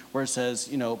 3, where it says,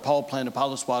 you know, Paul planted,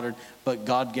 Apollos watered, but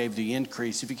God gave the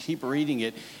increase. If you keep reading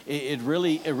it, it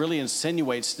really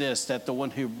insinuates this, that the one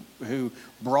who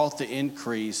brought the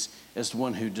increase is the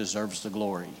one who deserves the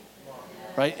glory.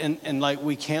 Right? And like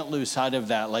we can't lose sight of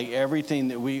that. Like everything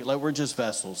that we're just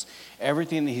vessels.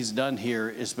 Everything that he's done here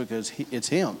is because it's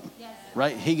him. Yes.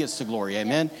 Right? He gets the glory.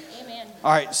 Amen. Yes. Amen.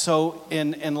 All right. So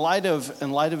in light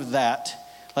of that,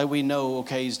 like we know,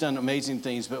 okay, he's done amazing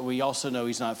things, but we also know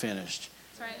he's not finished.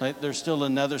 That's right. Like there's still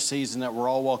another season that we're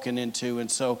all walking into.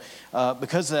 And so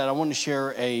because of that, I want to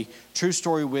share a true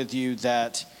story with you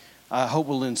that I hope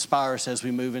will inspire us as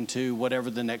we move into whatever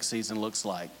the next season looks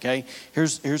like. Okay,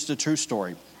 here's the true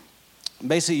story.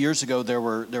 Basically, years ago there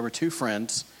were two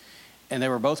friends, and they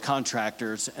were both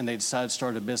contractors, and they decided to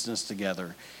start a business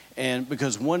together. And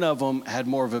because one of them had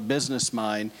more of a business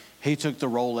mind, he took the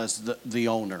role as the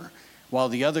owner, while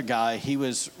the other guy, he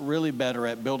was really better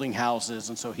at building houses,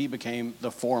 and so he became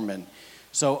the foreman.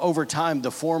 So over time,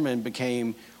 the foreman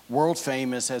became world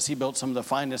famous as he built some of the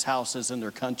finest houses in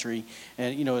their country.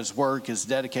 And, his work, his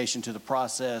dedication to the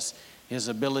process, his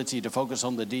ability to focus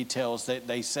on the details,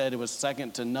 they said it was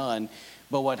second to none.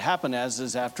 But what happened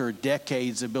is after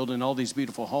decades of building all these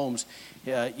beautiful homes,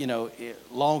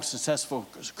 long successful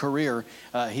career,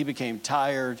 he became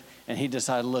tired and he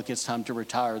decided, look, it's time to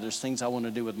retire. There's things I want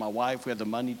to do with my wife. We have the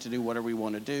money to do whatever we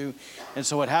want to do. And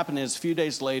so what happened is a few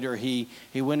days later, he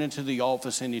went into the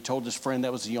office and he told his friend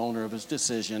that was the owner of his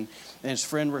decision. And his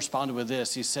friend responded with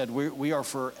this. He said, we are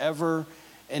forever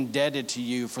indebted to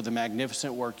you for the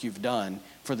magnificent work you've done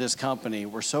for this company.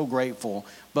 We're so grateful.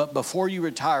 But before you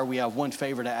retire, we have one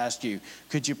favor to ask you.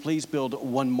 Could you please build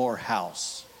one more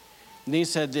house? And he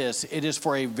said this, it is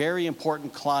for a very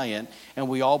important client, and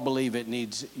we all believe it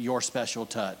needs your special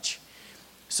touch.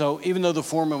 So even though the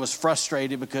foreman was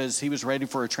frustrated because he was ready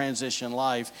for a transition in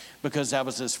life, because that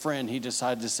was his friend, he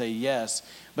decided to say yes.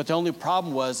 But the only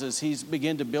problem was, as he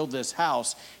began to build this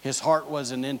house, his heart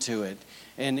wasn't into it.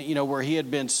 And, where he had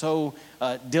been so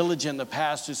diligent in the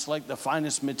past to select the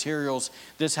finest materials,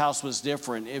 this house was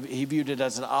different. He viewed it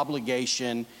as an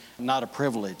obligation, not a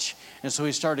privilege. And so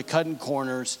he started cutting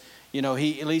corners. At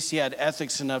least he had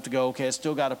ethics enough to go, okay, I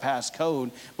still got to pass code.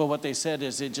 But what they said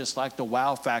is it just lacked the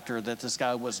wow factor that this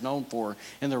guy was known for.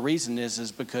 And the reason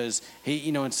is because he,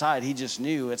 inside he just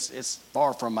knew it's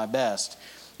far from my best.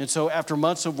 And so after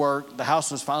months of work, the house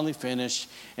was finally finished.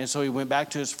 And so he went back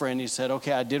to his friend. He said,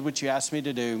 okay, I did what you asked me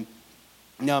to do.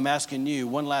 Now I'm asking you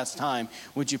one last time,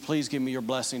 would you please give me your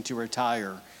blessing to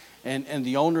retire? And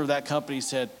the owner of that company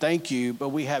said, thank you, but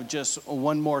we have just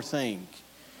one more thing.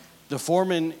 The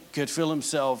foreman could feel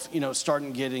himself,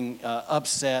 starting getting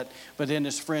upset, but then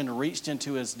his friend reached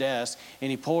into his desk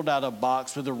and he pulled out a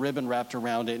box with a ribbon wrapped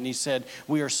around it. And he said,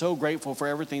 we are so grateful for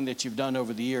everything that you've done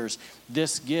over the years.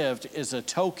 This gift is a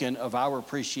token of our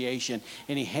appreciation.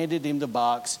 And he handed him the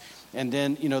box. And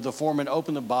then, the foreman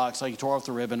opened the box, like he tore off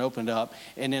the ribbon, opened up.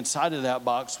 And inside of that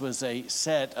box was a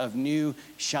set of new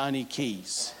shiny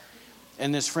keys.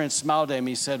 And this friend smiled at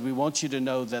me. He said, we want you to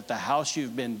know that the house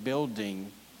you've been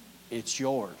building, it's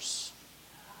yours.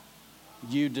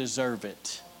 You deserve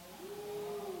it.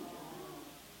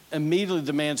 Immediately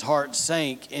the man's heart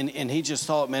sank and he just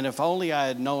thought, man, if only I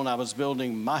had known I was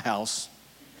building my house,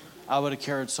 I would have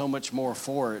cared so much more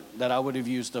for it, that I would have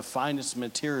used the finest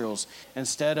materials.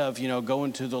 Instead of,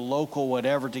 going to the local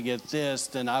whatever to get this,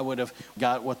 then I would have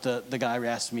got what the guy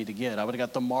asked me to get. I would have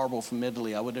got the marble from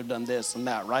Italy. I would have done this and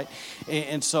that, right?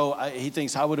 And so he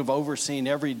thinks I would have overseen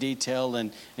every detail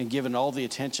and given all the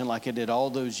attention like I did all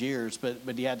those years.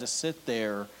 But he had to sit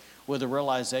there with the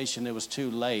realization it was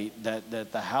too late,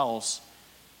 that the house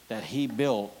that he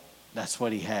built, that's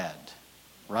what he had,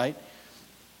 right?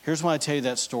 Here's why I tell you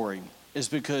that story, is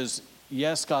because,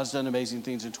 yes, God's done amazing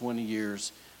things in 20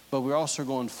 years, but we're also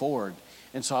going forward.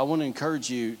 And so I want to encourage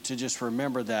you to just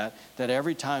remember that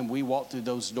every time we walk through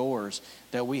those doors,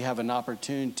 that we have an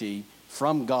opportunity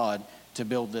from God to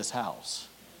build this house,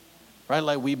 right?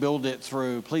 Like we build it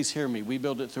through, please hear me, we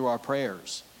build it through our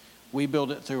prayers. We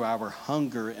build it through our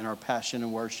hunger and our passion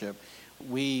and worship.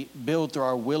 We build through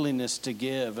our willingness to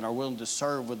give and our willingness to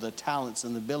serve with the talents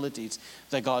and the abilities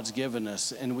that God's given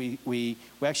us. And we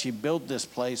actually build this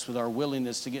place with our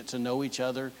willingness to get to know each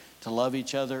other, to love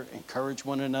each other, encourage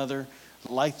one another.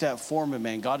 Like that foreman,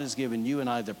 man, God has given you and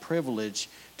I the privilege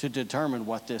to determine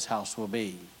what this house will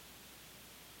be.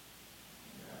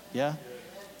 Yeah?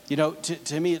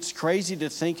 To me, it's crazy to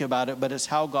think about it, but it's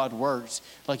how God works.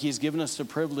 Like he's given us the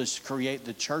privilege to create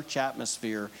the church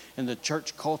atmosphere and the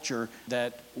church culture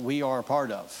that we are a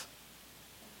part of.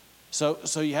 So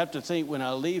you have to think, when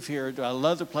I leave here, do I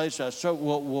love the place? Do I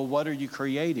struggle? Well, what are you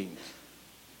creating?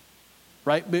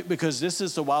 Right? Because this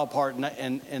is the wild part,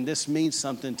 and this means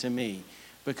something to me.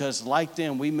 Because like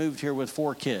them, we moved here with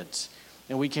 4 kids.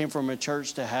 And we came from a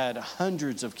church that had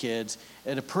hundreds of kids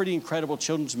at a pretty incredible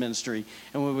children's ministry.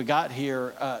 And when we got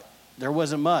here, there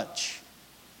wasn't much,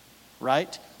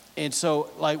 right? And so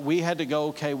we had to go,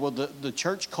 okay, well, the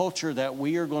church culture that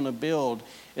we are going to build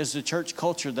is the church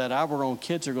culture that our own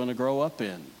kids are going to grow up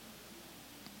in.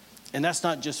 And that's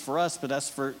not just for us, but that's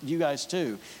for you guys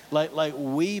too. Like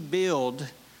we build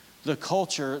the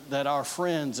culture that our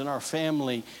friends and our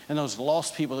family and those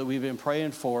lost people that we've been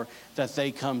praying for, that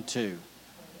they come to.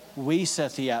 We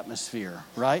set the atmosphere,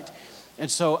 right? And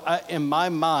so in my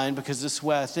mind, because this is the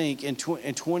way I think, in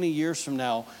 20 years from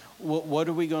now, what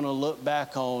are we going to look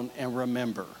back on and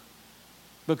remember?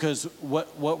 Because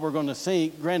what we're going to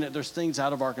think, granted, there's things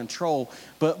out of our control,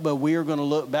 but we are going to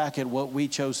look back at what we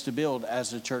chose to build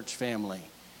as a church family.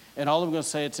 And all I'm going to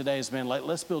say today is, man,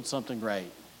 let's build something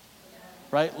great.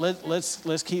 right?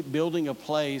 Let's keep building a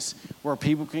place where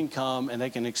people can come and they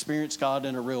can experience God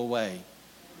in a real way,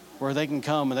 where they can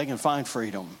come and they can find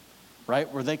freedom,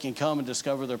 right? Where they can come and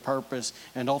discover their purpose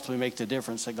and ultimately make the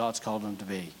difference that God's called them to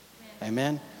be.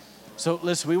 Amen? So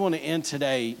listen, we want to end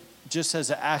today just as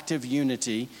an act of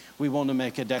unity. We want to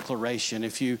make a declaration.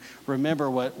 If you remember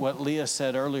what Leah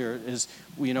said earlier is,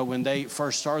 you know, when they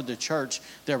first started the church,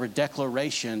 there were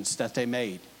declarations that they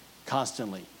made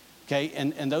constantly. Okay,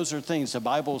 and those are things the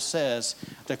Bible says,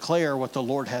 declare what the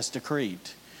Lord has decreed.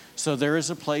 So there is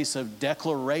a place of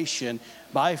declaration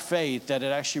by faith that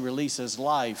it actually releases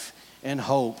life and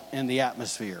hope in the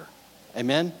atmosphere.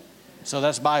 Amen? So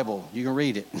that's Bible. You can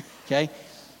read it. Okay?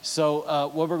 So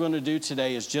what we're going to do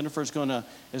today is Jennifer's going to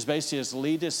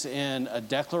lead us in a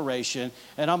declaration.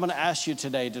 And I'm going to ask you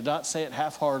today to not say it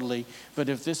half-heartedly, but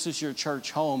if this is your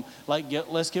church home,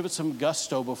 let's give it some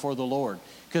gusto before the Lord,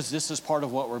 because this is part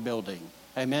of what we're building.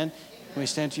 Amen? Can we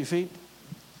stand to your feet?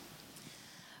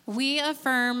 We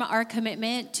affirm our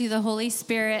commitment to the Holy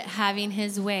Spirit having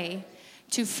his way,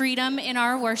 to freedom in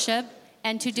our worship,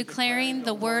 and to declaring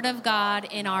the word of God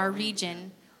in our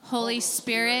region. Holy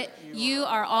Spirit, you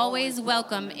are always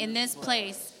welcome in this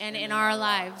place and in our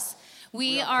lives.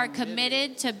 We are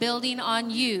committed to building on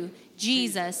you,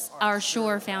 Jesus, our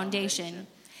sure foundation.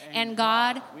 And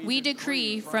God, we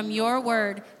decree from your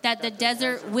word that the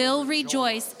desert will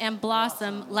rejoice and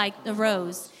blossom like the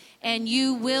rose, and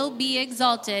you will be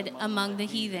exalted among the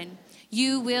heathen.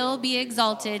 You will be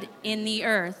exalted in the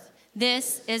earth.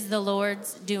 This is the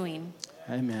Lord's doing.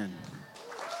 Amen.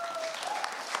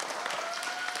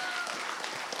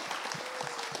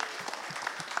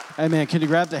 Amen. Can you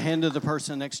grab the hand of the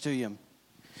person next to you?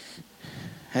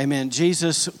 Amen.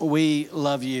 Jesus, we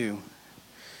love you.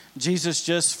 Jesus,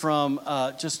 just from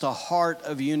just a heart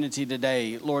of unity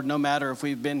today, Lord, no matter if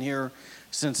we've been here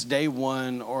since day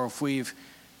one or if we've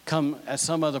come at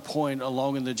some other point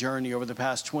along in the journey over the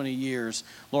past 20 years,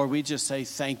 Lord, we just say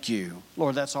thank you.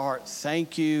 Lord, that's our heart.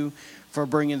 Thank you for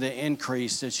bringing the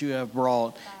increase that you have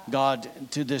brought, God,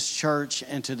 to this church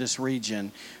and to this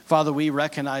region. Father, we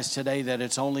recognize today that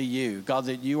it's only you, God,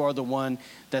 that you are the one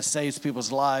that saves people's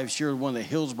lives. You're the one that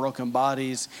heals broken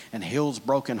bodies and heals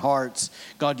broken hearts.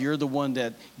 God, you're the one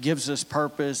that gives us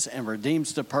purpose and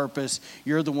redeems the purpose.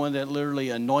 You're the one that literally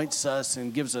anoints us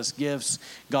and gives us gifts,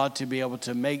 God, to be able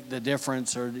to make the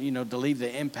difference or, you know, to leave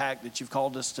the impact that you've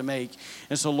called us to make.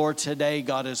 And so, Lord, today,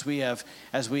 God, as we have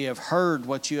heard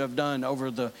what you have done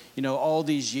over the, you know, all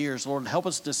these years, Lord, help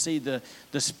us to see the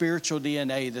spiritual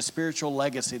DNA, the spiritual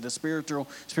legacy, the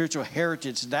spiritual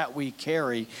heritage that we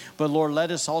carry. But Lord, let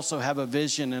us also have a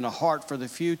vision and a heart for the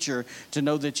future to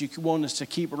know that you want us to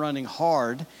keep running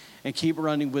hard and keep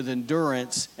running with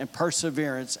endurance and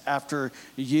perseverance after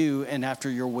you and after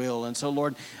your will. And so,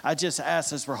 Lord, I just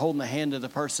ask, as we're holding the hand of the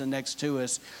person next to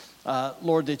us,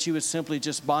 Lord, that you would simply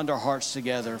just bond our hearts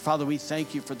together. Father, we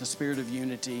thank you for the spirit of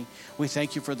unity. We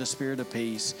thank you for the spirit of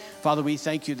peace. Father, we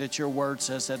thank you that your word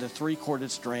says that a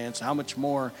three-corded strand, so how much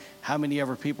more, how many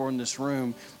ever people are in this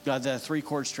room, God, that a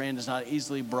three-cord strand is not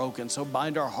easily broken. So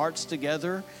bind our hearts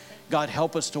together. God,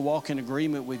 help us to walk in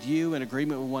agreement with you, in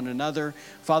agreement with one another.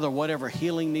 Father, whatever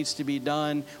healing needs to be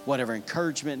done, whatever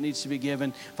encouragement needs to be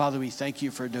given, Father, we thank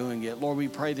you for doing it. Lord, we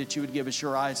pray that you would give us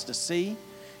your eyes to see,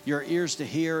 your ears to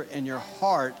hear, and your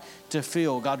heart to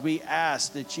feel. God, we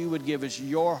ask that you would give us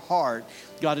your heart,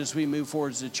 God, as we move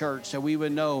forward as a church, that we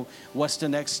would know what's the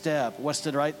next step, what's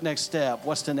the right next step,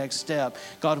 what's the next step.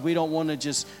 God, we don't want to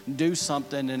just do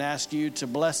something and ask you to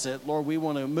bless it. Lord, we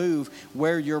want to move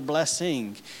where you're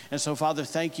blessing. And so, Father,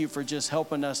 thank you for just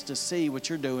helping us to see what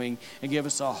you're doing and give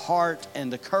us a heart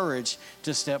and the courage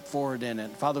to step forward in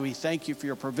it. Father, we thank you for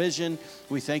your provision.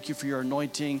 We thank you for your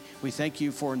anointing. We thank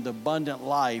you for the abundant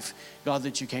life, God,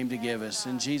 that you came to give us.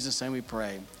 In Jesus' name we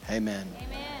pray. Amen.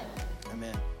 Amen.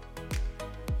 Amen.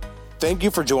 Thank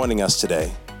you for joining us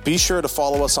today. Be sure to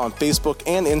follow us on Facebook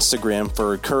and Instagram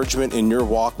for encouragement in your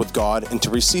walk with God and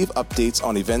to receive updates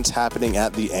on events happening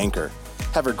at The Anchor.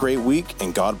 Have a great week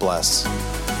and God bless.